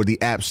Play or the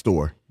App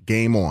Store.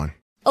 Game on.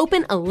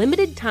 Open a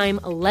limited-time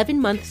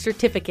 11-month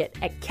certificate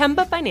at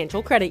Kemba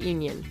Financial Credit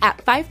Union. At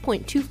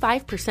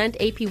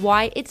 5.25%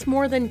 APY, it's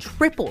more than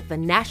triple the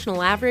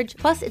national average,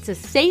 plus it's a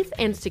safe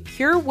and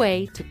secure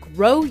way to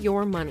grow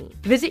your money.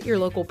 Visit your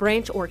local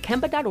branch or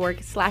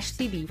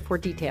kemba.org/CD for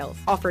details.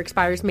 Offer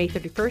expires May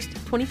 31st,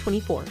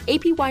 2024.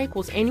 APY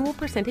equals annual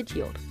percentage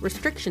yield.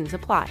 Restrictions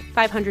apply.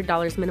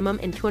 $500 minimum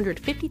and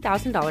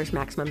 $250,000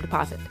 maximum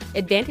deposit.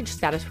 Advantage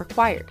status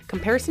required.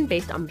 Comparison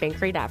based on bank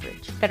rate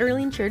average.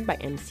 Federally insured by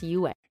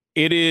NCUA.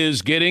 It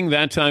is getting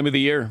that time of the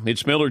year.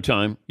 It's Miller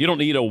time. You don't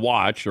need a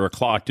watch or a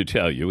clock to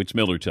tell you. It's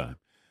Miller time.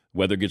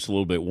 Weather gets a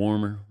little bit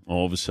warmer.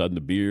 All of a sudden, the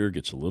beer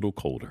gets a little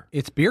colder.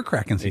 It's beer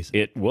cracking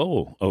season.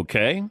 Whoa,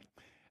 okay.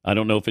 I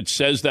don't know if it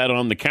says that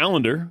on the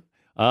calendar.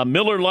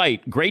 Miller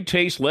Lite, great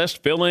taste, less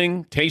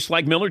filling, tastes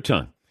like Miller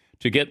time.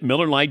 To get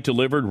Miller Lite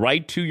delivered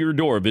right to your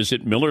door,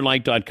 visit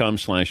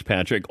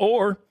MillerLite.com/Patrick,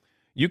 or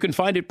you can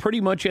find it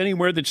pretty much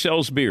anywhere that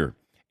sells beer.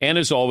 And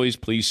as always,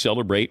 please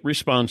celebrate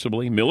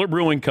responsibly. Miller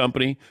Brewing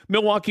Company,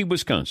 Milwaukee,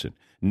 Wisconsin.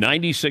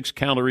 96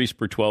 calories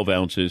per 12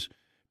 ounces.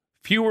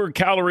 Fewer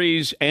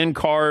calories and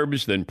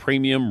carbs than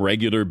premium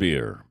regular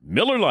beer.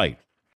 Miller Lite.